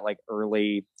know, all that like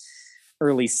early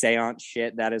seance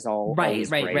shit. That is all right.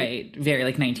 great. Very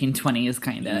like 1920s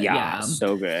kind of. Yeah,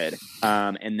 so good.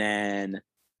 And then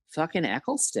fucking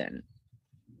Eccleston.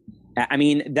 I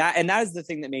mean, that is the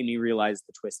thing that made me realize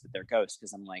the twist that they're ghosts,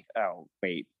 because I'm like, oh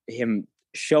wait, him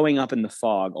showing up in the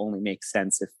fog only makes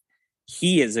sense if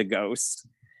he is a ghost.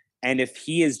 And if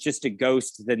he is just a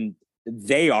ghost, then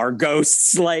they are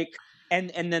ghosts. Like, and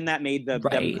then that made them,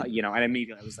 you know, and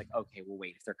immediately I was like, okay, well,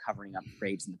 wait, if they're covering up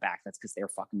graves in the back, that's because they're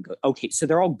fucking ghosts. Okay, so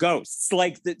they're all ghosts.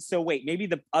 Like, so wait, maybe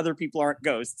the other people aren't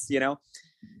ghosts, you know?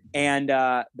 And,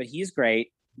 but he's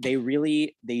great. They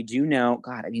do know,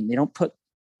 God, I mean, they don't put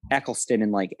Eccleston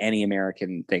in like any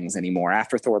American things anymore.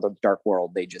 After Thor: The Dark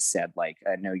World, they just said like,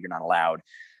 no, you're not allowed.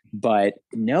 But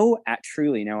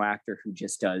truly no actor who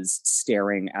just does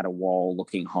staring at a wall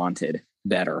looking haunted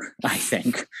better, I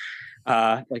think.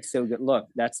 Like, so good. Look,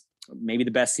 that's maybe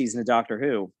the best season of Doctor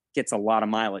Who. Gets a lot of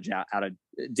mileage out of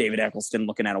David Eccleston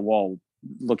looking at a wall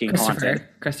looking haunted.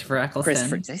 Christopher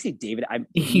Eccleston. Did I say David? I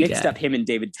mixed up him and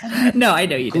David Tennant. No, I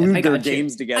know you did. I got their you.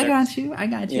 games together. I got you.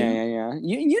 Yeah.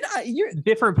 You're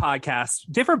different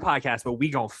podcast, but we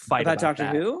gonna fight about about Doctor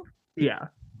that. Who. Yeah.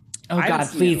 Oh God,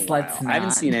 please let's not. I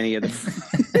haven't seen any of them.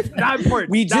 Not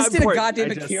important. We just did a important.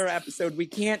 goddamn Akira episode. We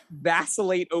can't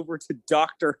vacillate over to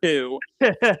Doctor Who.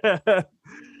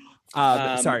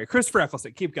 Sorry, Christopher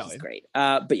Eccleston. Keep going. He's great.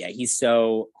 But yeah, he's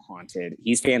so haunted.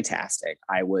 He's fantastic.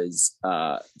 I was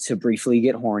to briefly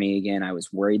get horny again. I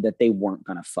was worried that they weren't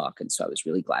gonna fuck, and so I was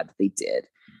really glad that they did.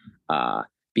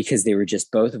 Because they were just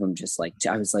both of them just like,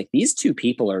 I was like, these two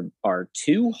people are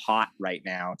too hot right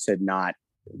now to not,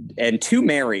 and too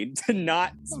married to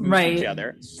not smooch each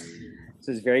other.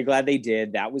 So I was very glad they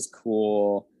did. That was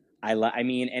cool. I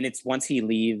mean, and it's once he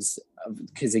leaves,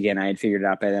 because again, I had figured it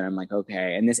out by then. I'm like,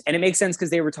 okay, and it makes sense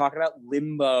because they were talking about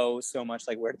limbo so much,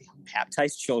 like where do the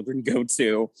baptized children go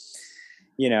to?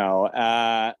 It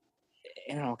all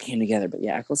came together. But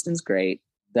yeah, Eccleston's great.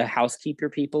 The housekeeper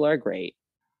people are great.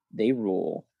 They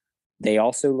rule. They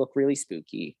also look really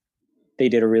spooky. They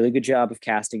did a really good job of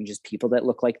casting just people that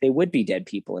look like they would be dead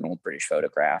people in old British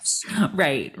photographs.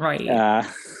 Right. A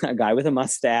guy with a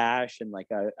mustache and like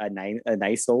a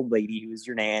nice old lady who's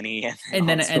your nanny, and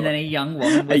then a young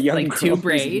woman with like two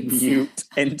braids, mute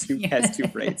and has two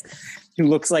braids. Who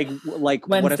looks like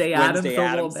Wednesday Addams.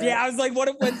 Yeah, I was like, what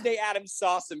if Wednesday Addams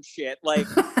saw some shit? Like,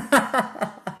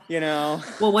 Well,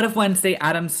 what if Wednesday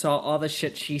Addams saw all the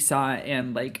shit she saw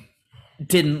and like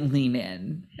didn't lean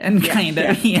in and was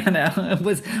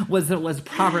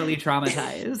properly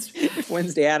traumatized. If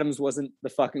Wednesday Addams wasn't the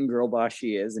fucking girl boss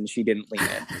she is, and she didn't lean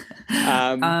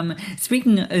in.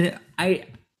 Speaking,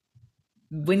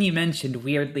 when you mentioned,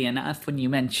 weirdly enough,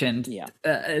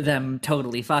 them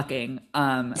totally fucking,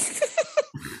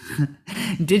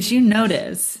 did you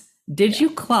notice? Did you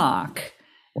clock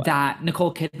that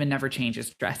Nicole Kidman never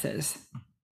changes dresses?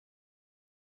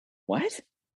 What?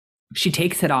 She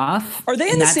takes it off. Are they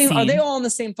in the same? Scene. Are they all in the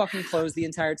same fucking clothes the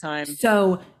entire time?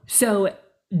 So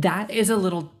that is a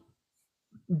little.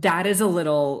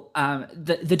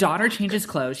 The daughter changes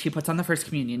clothes. She puts on the first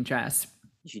communion dress.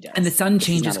 She does. And the son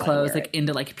changes clothes like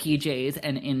into like PJs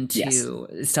and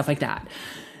into stuff like that.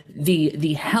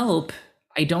 The help.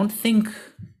 I don't think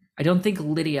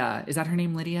Lydia, is that her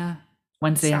name? Lydia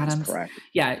Wednesday Addams. Correct.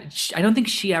 Yeah, I don't think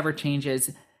she ever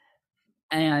changes.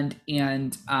 And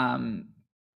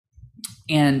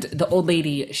the old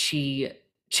lady, she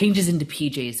changes into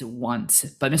PJs once,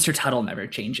 but Mr. Tuttle never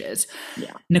changes.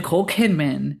 Yeah. Nicole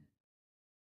Kidman,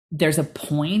 there's a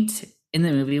point in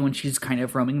the movie when she's kind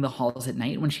of roaming the halls at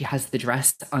night when she has the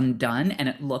dress undone and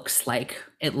it looks like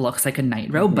a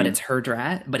night robe, but it's her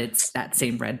dress, but it's that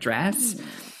same red dress.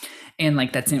 And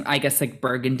like that same, I guess like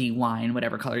burgundy wine,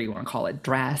 whatever color you want to call it,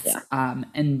 dress. Yeah.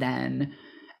 And then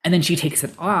she takes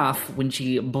it off when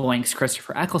she boinks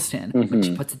Christopher Eccleston, when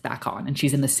she puts it back on, and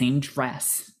she's in the same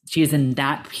dress. She is in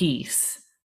that piece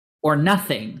or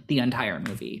nothing the entire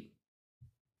movie.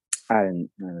 I don't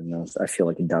know. I feel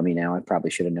like a dummy now. I probably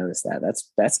should have noticed that.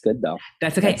 That's good though.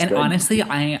 That's okay. That's good. Honestly,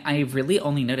 I really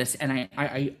only noticed, and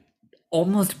I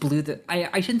almost blew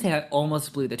I shouldn't say I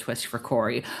almost blew the twist for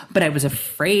Corey, but I was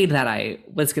afraid that I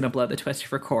was going to blow the twist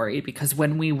for Corey because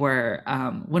when we were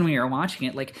watching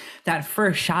it, like that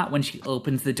first shot when she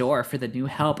opens the door for the new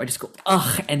help, I just go,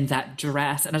 ugh, and that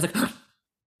dress. And I was like,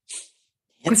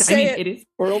 it is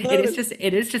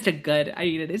just a good,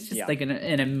 it is just like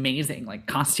an amazing like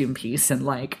costume piece and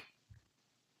like,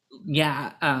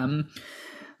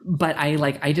 but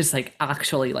I just like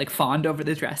actually like fawned over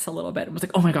the dress a little bit and was like,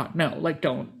 oh my God, no, like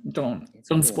don't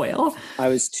spoil. I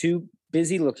was too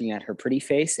busy looking at her pretty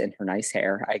face and her nice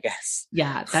hair, I guess.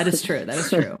 Yeah, that is true. That is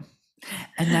true.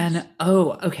 And then,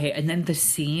 and then the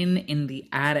scene in the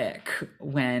attic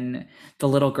when the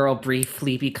little girl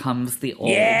briefly becomes the old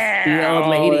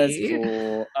lady. That's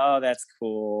cool. Oh, that's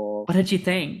cool. What did you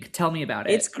think? Tell me about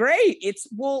it. It's great.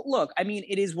 Look, I mean,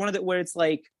 it is one of the, where it's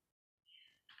like,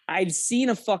 I've seen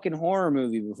a fucking horror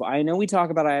movie before. I know we talk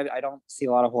about, I don't see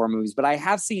a lot of horror movies, but I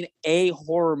have seen a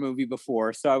horror movie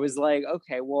before. So I was like,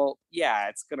 okay, well, yeah,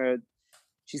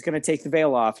 she's going to take the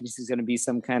veil off and she's going to be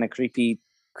some kind of creepy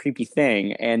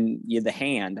thing. And the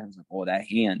hand, I was like, oh, that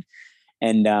hand.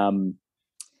 And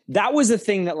that was a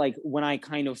thing that like, when I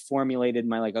kind of formulated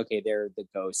my like, okay, they're the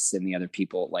ghosts and the other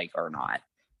people like are not.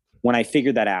 when I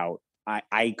figured that out,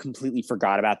 I completely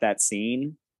forgot about that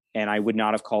scene, and I would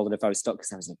not have called it if I was still,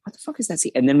 because I was like, what the fuck is that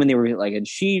scene? And then when they were like, and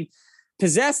she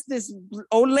possessed this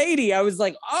old lady, I was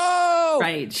like, oh,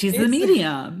 right, she's the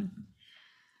medium.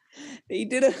 They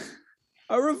did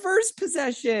a reverse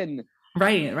possession.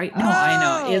 Right. No,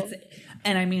 I know.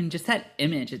 And I mean, just that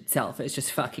image itself is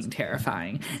just fucking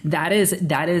terrifying. That is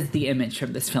the image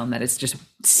from this film that is just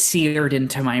seared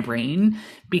into my brain,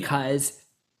 because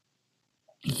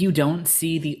you don't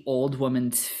see the old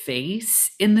woman's face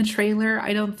in the trailer,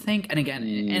 I don't think. And again,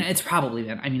 and it's probably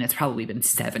been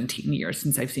 17 years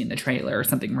since I've seen the trailer or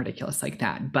something ridiculous like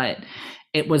that. But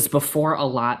it was before a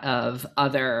lot of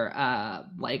other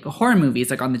like horror movies,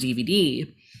 like on the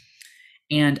DVD.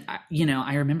 And, you know,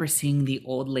 I remember seeing the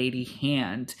old lady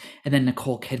hand, and then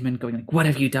Nicole Kidman going like, what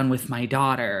have you done with my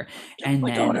daughter? And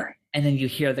then you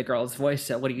hear the girl's voice.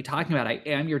 So, what are you talking about? I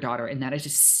am your daughter. And that is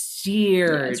just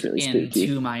seared really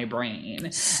into my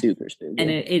brain. Super spooky. And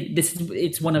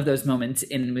it's one of those moments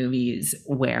in movies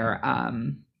where,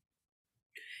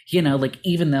 you know, like,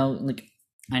 even though like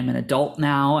I'm an adult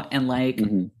now, and like,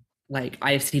 like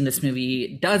I've seen this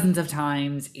movie dozens of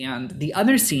times, and the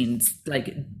other scenes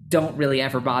like don't really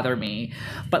ever bother me,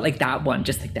 but like that one,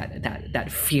 just like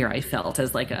that fear I felt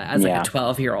as like a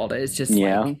 12-year-old is just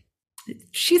like,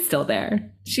 she's still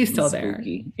there. She's still there.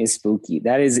 It's spooky.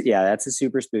 That's a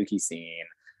super spooky scene.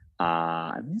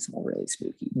 It's all really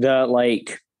spooky. The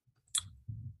like,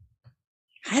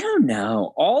 I don't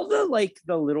know. All the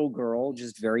little girl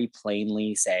just very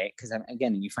plainly say, because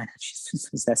again, you find out she's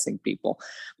possessing people,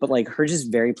 but like her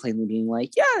just very plainly being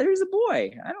like, yeah, there's a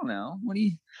boy. I don't know. What do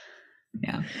you?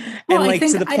 Yeah. And like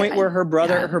to the point where her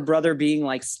brother being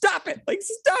like, stop it,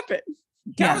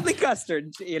 cowardly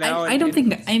custard, you know. I don't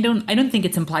think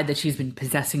it's implied that she's been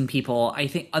possessing people. I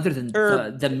think other than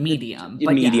the medium.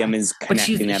 The medium is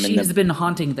connecting them. She's been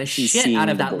haunting the shit out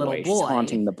of that little boy. She's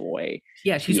haunting the boy.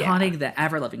 Yeah, she's haunting the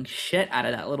ever-loving shit out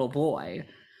of that little boy,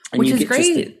 which is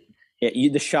great.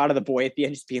 The shot of the boy at the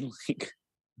end just being like,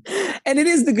 and it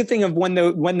is the good thing of when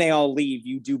they all leave,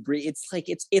 you do breathe. It's like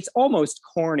it's almost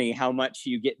corny how much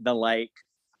you get the like,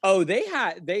 oh,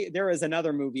 there is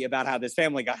another movie about how this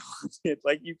family got haunted.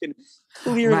 Like you can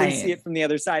clearly see it from the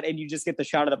other side, and you just get the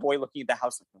shot of the boy looking at the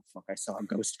house like, oh fuck, I saw a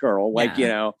ghost girl. Like, you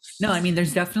know. No, I mean,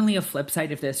 there's definitely a flip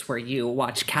side of this where you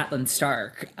watch Catelyn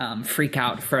Stark freak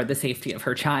out for the safety of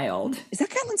her child. Is that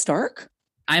Catelyn Stark?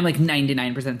 I'm like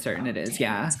 99% certain it is.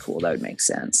 Yeah, that's cool. That would make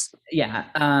sense. Yeah.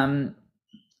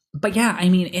 But yeah, I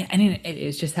mean, it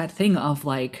is just that thing of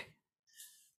like,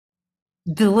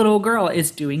 the little girl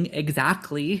is doing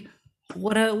exactly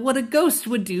what a ghost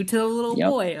would do to the little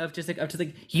boy of just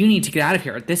like, you need to get out of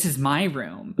here. This is my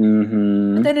room.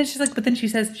 And then it's just like, but then she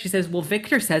says, well,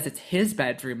 Victor says it's his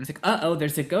bedroom. It's like,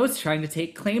 there's a ghost trying to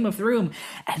take claim of the room,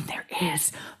 and there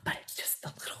is, but it's just the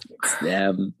little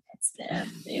girl. It's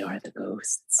them. They are the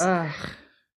ghosts. I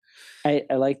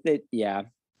like that. Yeah,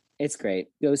 it's great.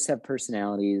 Ghosts have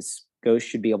personalities. Ghosts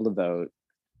should be able to vote.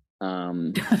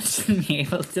 Ghosts should be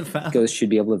able to vote. Ghosts should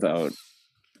be able to vote.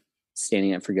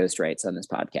 Standing up for ghost rights on this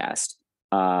podcast.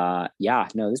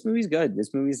 This movie's good.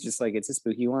 This movie's just like, it's a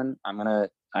spooky one.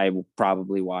 I will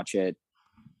probably watch it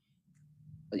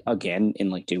again in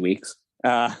like 2 weeks.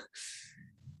 Because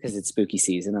it's spooky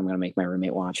season. I'm gonna make my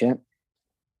roommate watch it.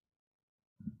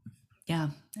 Yeah.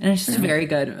 And it's just a very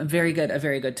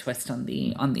good twist on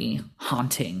the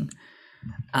haunting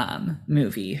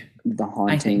movie. The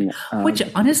haunting, which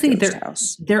honestly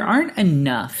there aren't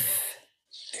enough.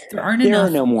 There are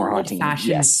no more haunting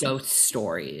fashioned ghost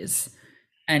stories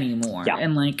anymore. Yeah.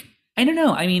 And like, I don't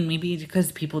know. I mean, maybe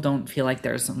because people don't feel like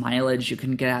there's mileage you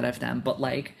can get out of them, but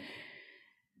like,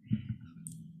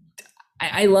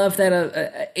 I love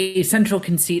that a central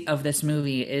conceit of this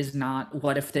movie is not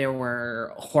what if there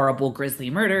were horrible grisly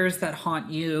murders that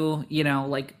haunt you, you know,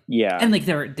 like, and like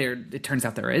there it turns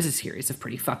out there is a series of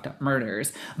pretty fucked up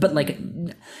murders, but like,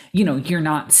 you know, you're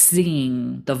not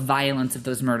seeing the violence of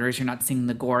those murders, you're not seeing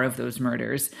the gore of those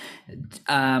murders,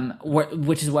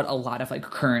 which is what a lot of like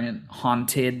current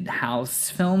haunted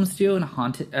house films do and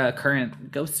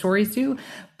current ghost stories do,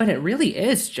 but it really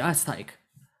is just like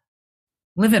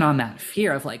living on that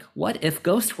fear of like, what if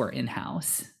Ghost were in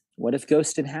house? What if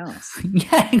Ghost in house?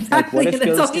 Yeah, exactly. Like, what if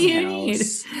Ghost in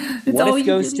house? What if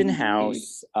Ghost in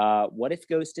house? What if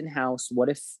Ghost in house?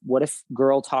 What if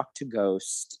girl talk to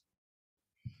Ghost?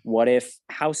 What if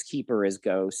housekeeper is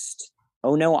Ghost?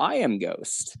 Oh no, I am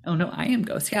Ghost. Oh no, I am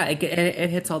Ghost. Yeah, it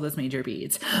hits all those major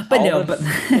beats. But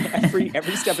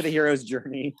every step of the hero's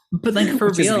journey. But like for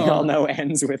real, we all know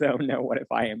ends with oh no, what if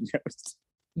I am Ghost?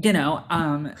 You know,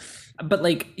 but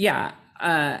like, yeah,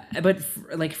 But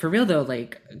for real though,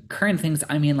 like current things,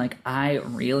 I mean, like I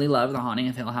really love The Haunting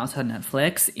of Hill House on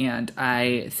Netflix, and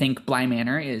I think Bly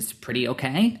Manor is pretty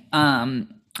okay.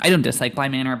 I don't dislike Bly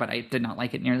Manor, but I did not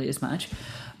like it nearly as much.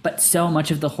 But so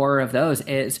much of the horror of those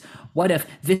is, what if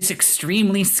this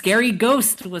extremely scary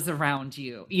ghost was around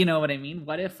you? You know what I mean?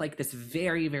 What if like this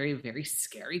very, very, very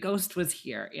scary ghost was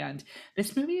here? And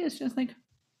this movie is just like,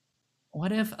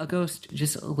 what if a ghost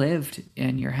just lived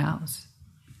in your house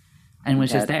and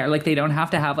was just there? Like they don't have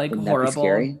to have like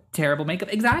horrible, terrible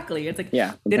makeup. Exactly. It's like,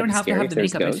 they don't have to have the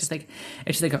makeup. It's just like,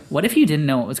 what if you didn't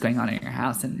know what was going on in your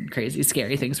house and crazy,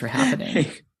 scary things were happening?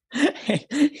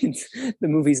 The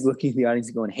movie's looking at the audience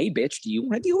and going, "Hey, bitch, do you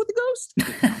want to deal with the ghost?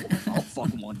 I don't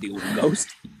fucking want to deal with the ghost.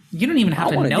 You don't even have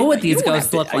to know what these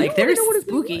ghosts look like. They're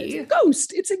spooky. It's a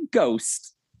ghost. It's a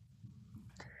ghost."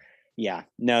 Yeah.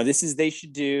 No, the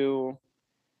Scooby-Doo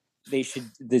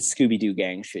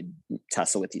gang should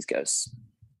tussle with these ghosts.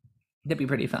 That'd be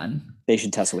pretty fun. They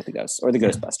should tussle with the ghosts or the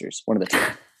Ghostbusters. One of the two.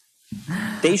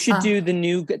 They should do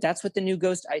that's what the new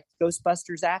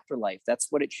Ghostbusters Afterlife. That's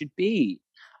what it should be.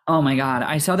 Oh my God.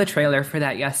 I saw the trailer for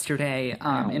that yesterday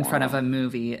in front of a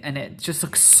movie, and it just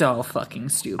looks so fucking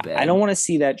stupid. I don't want to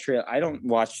see that trailer. I don't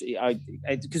watch,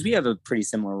 because we have a pretty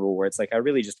similar rule where it's like, I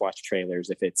really just watch trailers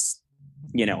if it's,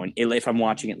 if I'm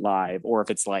watching it live, or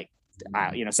if it's like,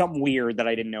 something weird that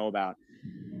I didn't know about.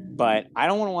 But I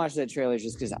don't want to watch that trailer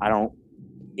just because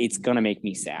it's going to make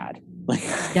me sad. Like,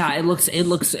 yeah, it looks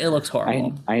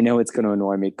horrible. I know it's going to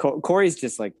annoy me. Corey's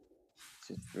just like,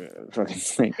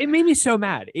 it made me so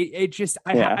mad.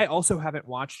 I also haven't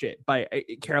watched it, but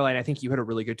Caroline, I think you had a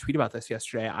really good tweet about this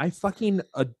yesterday. I fucking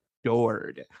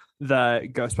adored the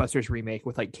Ghostbusters remake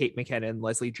with like Kate McKinnon and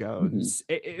Leslie Jones.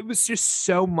 Mm-hmm. It was just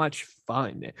so much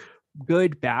fun.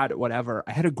 Good, bad, whatever.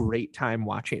 I had a great time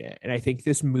watching it, and I think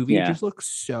this movie just looks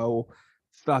so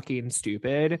fucking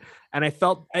stupid. And I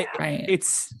felt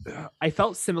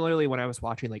similarly when I was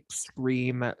watching like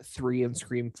Scream 3 and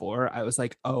Scream 4. I was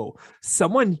like, oh,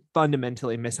 someone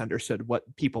fundamentally misunderstood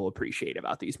what people appreciate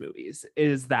about these movies,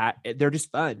 is that they're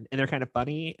just fun and they're kind of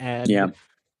funny. And just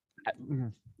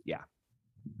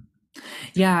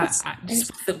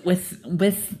with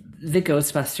the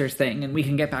Ghostbusters thing, and we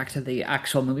can get back to the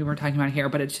actual movie we're talking about here,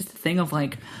 but it's just a thing of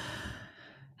like,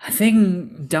 a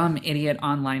thing dumb idiot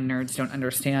online nerds don't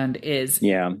understand is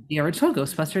the original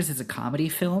Ghostbusters is a comedy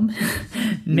film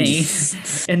made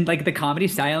in like the comedy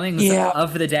stylings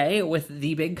of the day with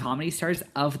the big comedy stars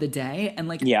of the day, and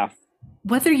like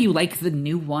whether you like the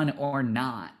new one or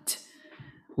not,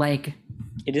 like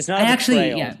it is not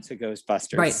actually to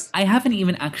Ghostbusters. Right. I haven't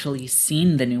even actually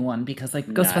seen the new one because like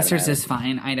Ghostbusters is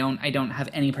fine. I don't have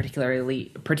any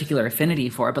particular affinity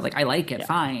for it, but like I like it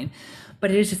fine.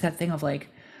 But it is just that thing of like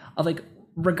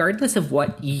regardless of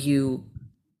what you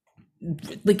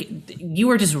like, you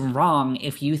are just wrong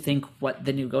if you think what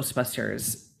the new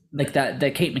Ghostbusters, like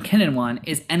the Kate McKinnon one,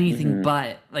 is anything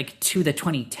but like to the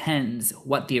 2010s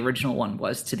what the original one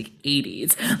was to the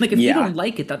 80s. Like if you don't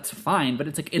like it, that's fine, but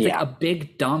it's like a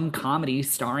big dumb comedy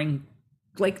starring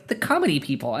like the comedy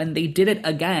people, and they did it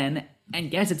again,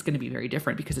 and yes, it's going to be very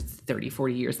different because it's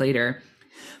 30-40 years later.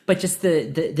 But just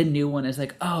the new one is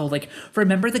like, oh, like,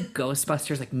 remember the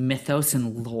Ghostbusters, like, mythos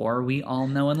and lore we all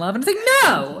know and love? And it's like,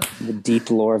 no! The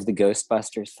deep lore of the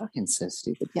Ghostbusters. Fucking so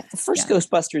stupid. Yeah, the first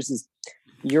Ghostbusters is...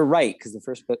 You're right, because the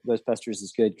first Ghostbusters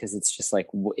is good because it's just like...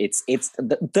 It's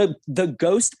the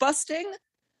ghost busting,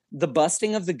 the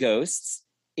busting of the ghosts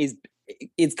is...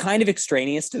 It's kind of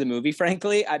extraneous to the movie,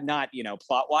 frankly. I'm not,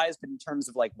 plot-wise, but in terms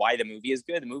of, like, why the movie is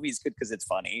good, the movie is good because it's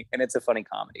funny, and it's a funny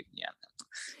comedy.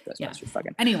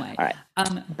 Fucking. Anyway, all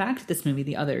right. Back to this movie,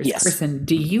 The Others. Yes. Kristen,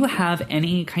 do you have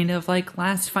any kind of, like,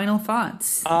 last final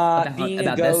thoughts about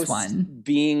this one?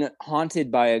 Being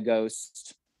haunted by a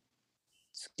ghost,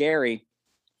 scary.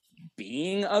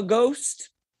 Being a ghost,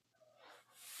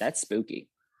 that's spooky.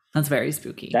 That's very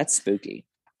spooky. That's spooky.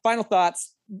 Final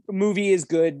thoughts. Movie is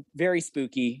good, very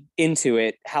spooky, into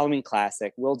it. Halloween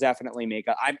classic. We'll definitely make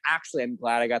I'm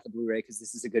glad I got the Blu-ray because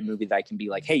this is a good movie that I can be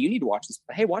like, hey, you need to watch this.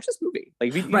 Hey, watch this movie.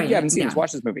 Like if you haven't seen this,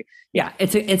 watch this movie. Yeah,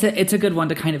 it's a good one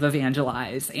to kind of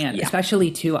evangelize, and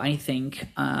especially too, I think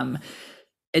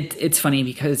it's funny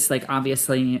because like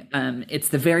obviously it's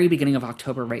the very beginning of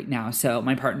October right now, so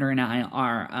my partner and I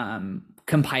are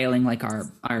compiling like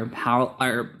our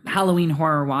Halloween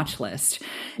horror watch list,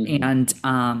 and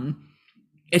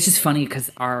it's just funny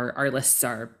because our lists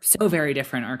are so very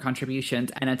different, our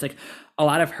contributions, and it's like a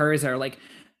lot of hers are like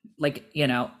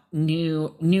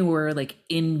newer, like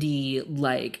indie,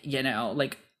 like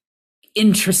like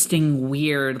interesting,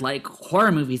 weird, like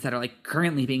horror movies that are like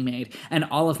currently being made, and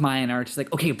all of mine are just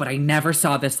like, okay, but I never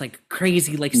saw this like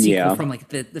crazy like sequel from like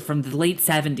from the late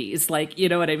 70s, like, you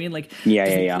know what I mean, like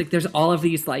like there's all of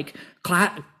these like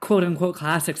quote unquote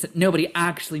classics that nobody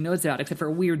actually knows about except for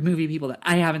weird movie people that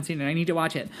I haven't seen and I need to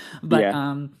watch it.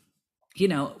 But you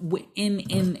know,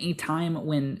 in a time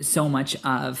when so much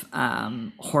of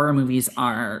horror movies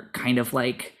are kind of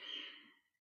like,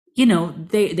 you know,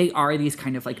 they are these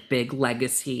kind of like big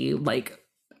legacy, like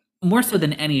more so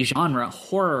than any genre,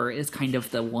 horror is kind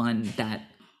of the one that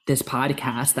this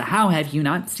podcast, the How Have You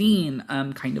Not Seen,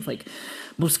 kind of like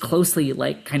most closely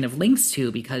like kind of links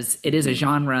to, because it is a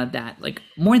genre that like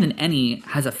more than any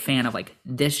has a fan of like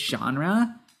this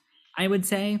genre, I would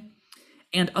say.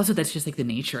 And also that's just like the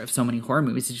nature of so many horror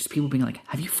movies. It's just people being like,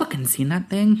 have you fucking seen that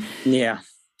thing? Yeah.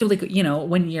 So like, you know,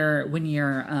 when you've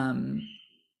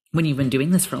been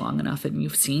doing this for long enough and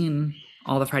you've seen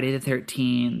all the Friday the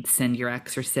 13th and your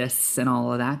Exorcists and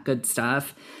all of that good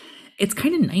stuff, it's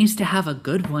kind of nice to have a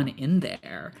good one in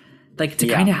there. Like to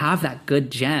kind of have that good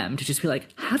gem to just be like,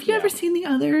 have you ever seen the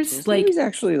others? This like movie's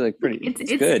actually like pretty it's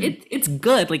good. It's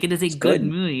good. Like it is a good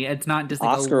movie. It's not just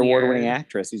like Oscar award-winning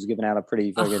actress who's giving out a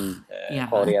pretty fucking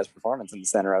quality ass performance in the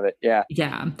center of it. Yeah.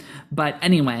 But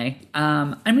anyway,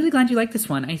 I'm really glad you like this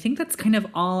one. I think that's kind of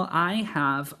all I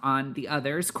have on the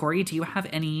others. Corey, do you have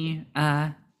any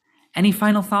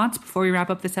final thoughts before we wrap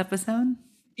up this episode?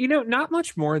 You know, not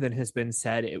much more than has been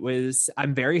said.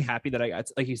 I'm very happy that I got,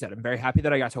 like you said, I'm very happy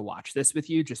that I got to watch this with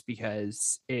you, just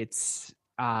because it's,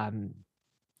 I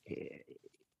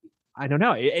don't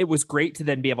know. It was great to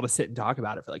then be able to sit and talk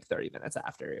about it for like 30 minutes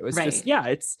after. It was just,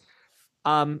 it's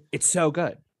so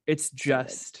good. It's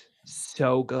just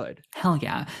so good. Hell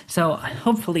yeah. So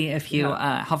hopefully if you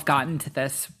have gotten to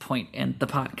this point in the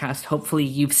podcast, hopefully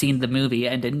you've seen the movie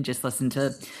and didn't just listen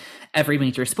to every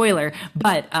major spoiler,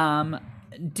 but,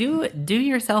 do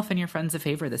yourself and your friends a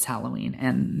favor this Halloween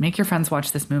and make your friends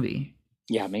watch this movie.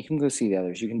 Yeah, make them go see the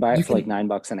others. You can buy it for like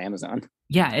 $9 on Amazon.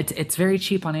 Yeah, it's very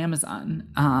cheap on Amazon.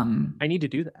 I need to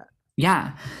do that.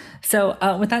 Yeah. So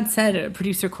with that said,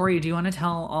 producer Corey, do you want to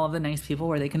tell all of the nice people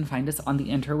where they can find us on the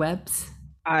interwebs?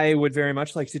 I would very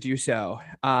much like to do so.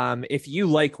 If you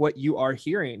like what you are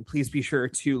hearing, please be sure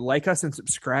to like us and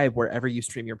subscribe wherever you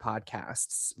stream your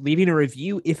podcasts. Leaving a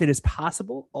review, if it is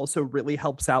possible, also really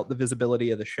helps out the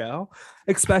visibility of the show,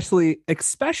 especially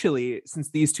since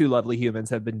these two lovely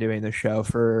humans have been doing the show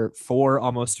for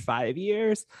almost 5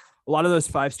 years. A lot of those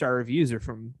 5-star reviews are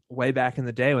from way back in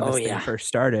the day when this thing first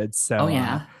started. So,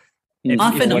 off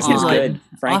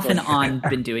and on,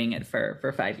 been doing it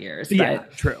for 5 years. Yeah,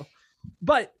 true.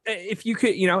 But if you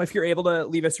could, if you're able to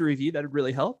leave us a review, that would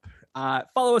really help.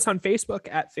 Follow us on Facebook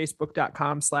at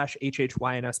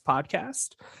facebook.com/HHYNS podcast.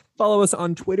 Follow us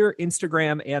on Twitter,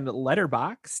 Instagram, and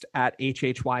Letterboxd at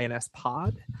HHYNS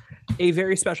pod. A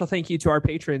very special thank you to our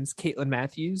patrons, Caitlin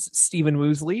Matthews, Stephen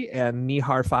Woosley, and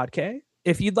Nihar Fadke.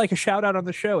 If you'd like a shout out on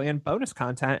the show and bonus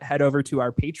content, head over to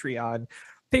our Patreon,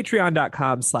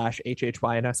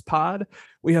 patreon.com/HHYNS pod.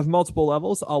 We have multiple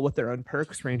levels, all with their own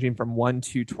perks, ranging from $1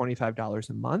 to $25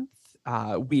 a month.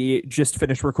 We just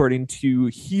finished recording 2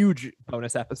 huge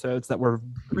bonus episodes that we're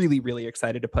really, really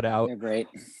excited to put out. They're great.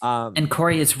 And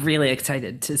Corey is really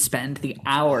excited to spend the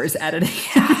hours editing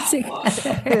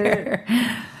together.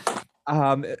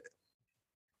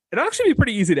 It'll actually be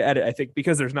pretty easy to edit, I think,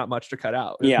 because there's not much to cut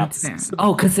out. Yeah.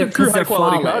 Because they're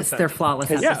flawless. They're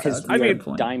flawless episodes. I mean,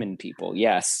 diamond people.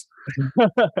 Yes.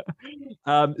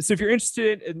 So if you're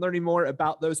interested in learning more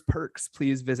about those perks,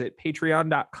 please visit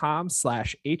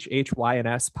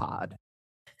patreon.com/HHYNS pod.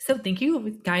 So thank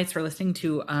you guys for listening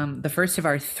to the first of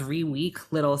our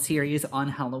 3-week little series on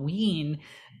Halloween.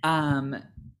 In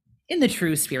the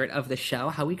true spirit of the show,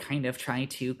 how we kind of try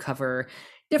to cover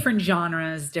different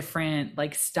genres, different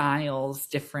like styles,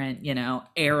 different,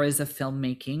 eras of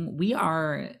filmmaking. We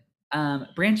are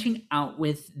branching out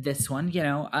with this one,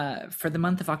 for the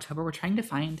month of October. We're trying to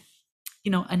find,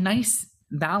 a nice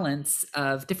balance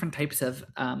of different types of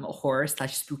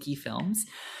horror/spooky films.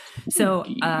 So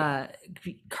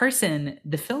Carson,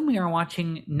 the film we are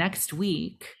watching next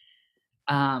week,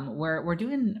 we're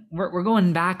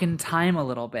going back in time a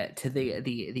little bit to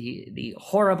the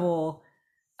horrible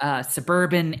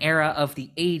suburban era of the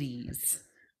 80s,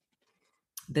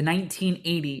 the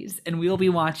 1980s, and we'll be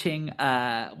watching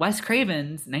Wes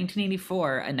Craven's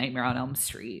 1984 A Nightmare on Elm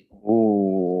Street.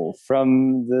 Ooh,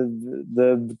 from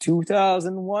the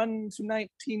 2001 to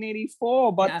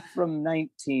 1984, but from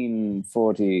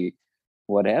 1940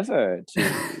 whatever to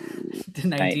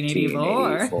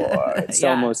 1984. It's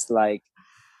almost like,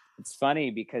 it's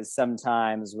funny because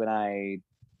sometimes when I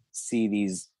see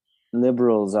these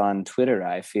liberals on Twitter,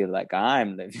 I feel like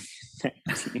I'm living in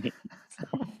 1984.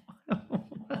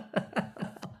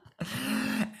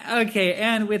 Okay,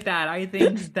 and with that, I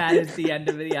think that is the end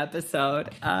of the episode.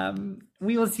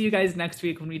 We will see you guys next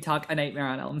week when we talk A Nightmare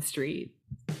on Elm Street.